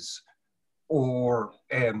areas or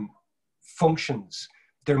functions,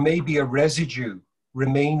 there may be a residue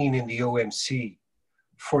remaining in the OMC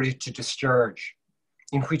for it to discharge,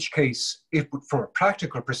 in which case, from a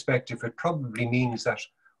practical perspective, it probably means that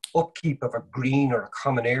upkeep of a green or a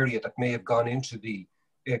common area that may have gone into the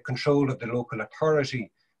control of the local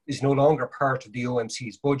authority is no longer part of the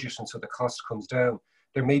OMC's budget, and so the cost comes down.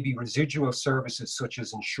 There may be residual services such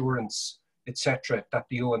as insurance, etc., that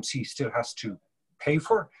the OMC still has to pay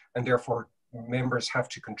for, and therefore members have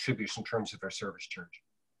to contribute in terms of their service charge.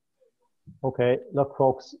 Okay, look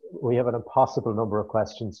folks, we have an impossible number of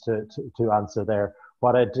questions to answer there.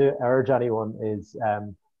 What I do urge anyone is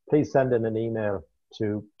please send in an email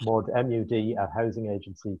to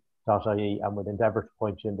mud@housingagency.ie and we'll endeavour to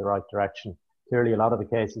point you in the right direction. Clearly a lot of the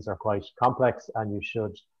cases are quite complex and you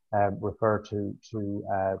should refer to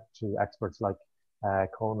experts like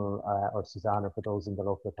Cómhnall or Suzanne, or for those in the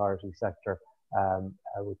local authority sector.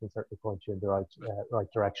 We can certainly point you in the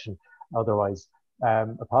right direction. Otherwise,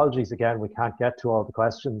 apologies again, we can't get to all the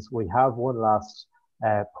questions. We have one last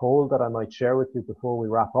poll that I might share with you before we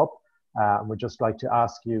wrap up. And we'd just like to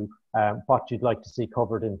ask you what you'd like to see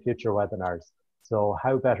covered in future webinars. So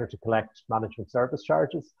how better to collect management service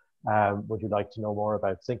charges? Would you like to know more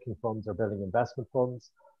about sinking funds or building investment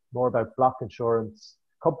funds? More about block insurance,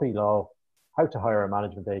 company law, how to hire a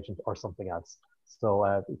management agent, or something else? So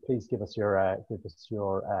please give us your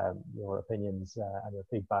opinions and your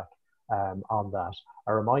feedback on that.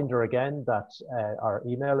 A reminder again that our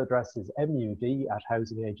email address is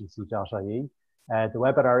mud@housingagency.ie. The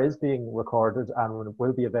webinar is being recorded and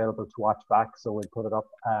will be available to watch back, so we'll put it up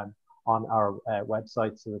on our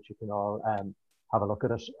website so that you can all have a look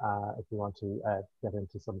at it if you want to get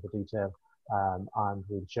into some of the detail. And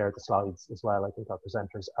we'll share the slides as well. I think our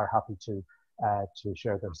presenters are happy to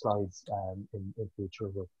share their slides in future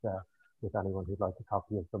with anyone who'd like a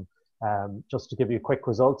copy of them. Just to give you quick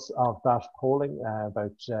results of that polling,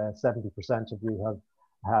 about 70% of you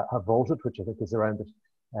have voted, which I think is around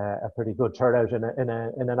a pretty good turnout in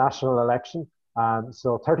a national election.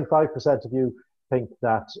 So 35% of you think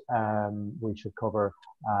that we should cover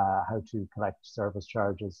how to collect service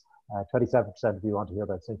charges. 27% of you want to hear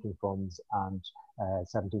about sinking funds, and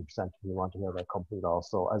 17% of you want to hear about company law.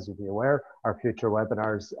 So as you'll be aware, our future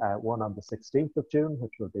webinars, one on the 16th of June,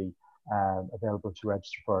 which will be available to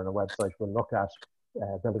register for on our website, will look at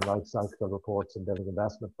building life cycle reports and building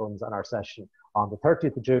investment funds, and our session on the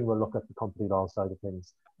 30th of June will look at the company law side of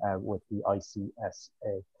things with the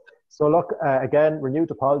ICSA. So look, again,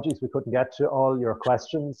 renewed apologies, we couldn't get to all your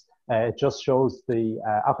questions. It just shows the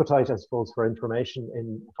appetite, I suppose, for information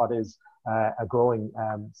in what is a growing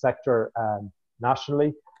sector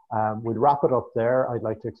nationally. We'll wrap it up there. I'd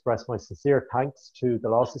like to express my sincere thanks to the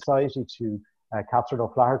Law Society, to Catherine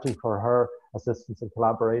O'Flaherty for her assistance and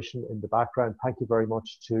collaboration in the background. Thank you very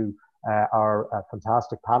much to our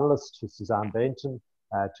fantastic panellists, to Suzanne Bainton,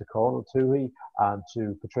 to Cómhnall, Tuohy, and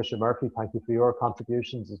to Patricia Murphy. Thank you for your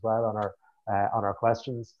contributions as well on our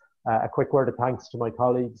questions. A quick word of thanks to my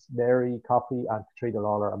colleagues Mary Coffey and Katrina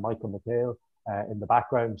Lawler and Michael McHale in the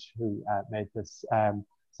background, who made this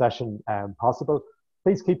session possible.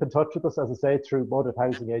 Please keep in touch with us, as I say, through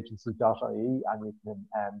moated-housing-agency.ie, and you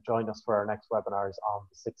can join us for our next webinars on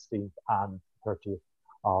the 16th and 30th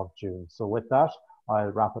of June. So with that, I'll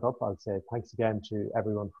wrap it up. I'll say thanks again to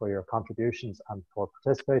everyone for your contributions and for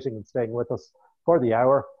participating and staying with us for the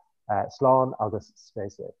hour. Slán agus stay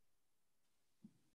safe.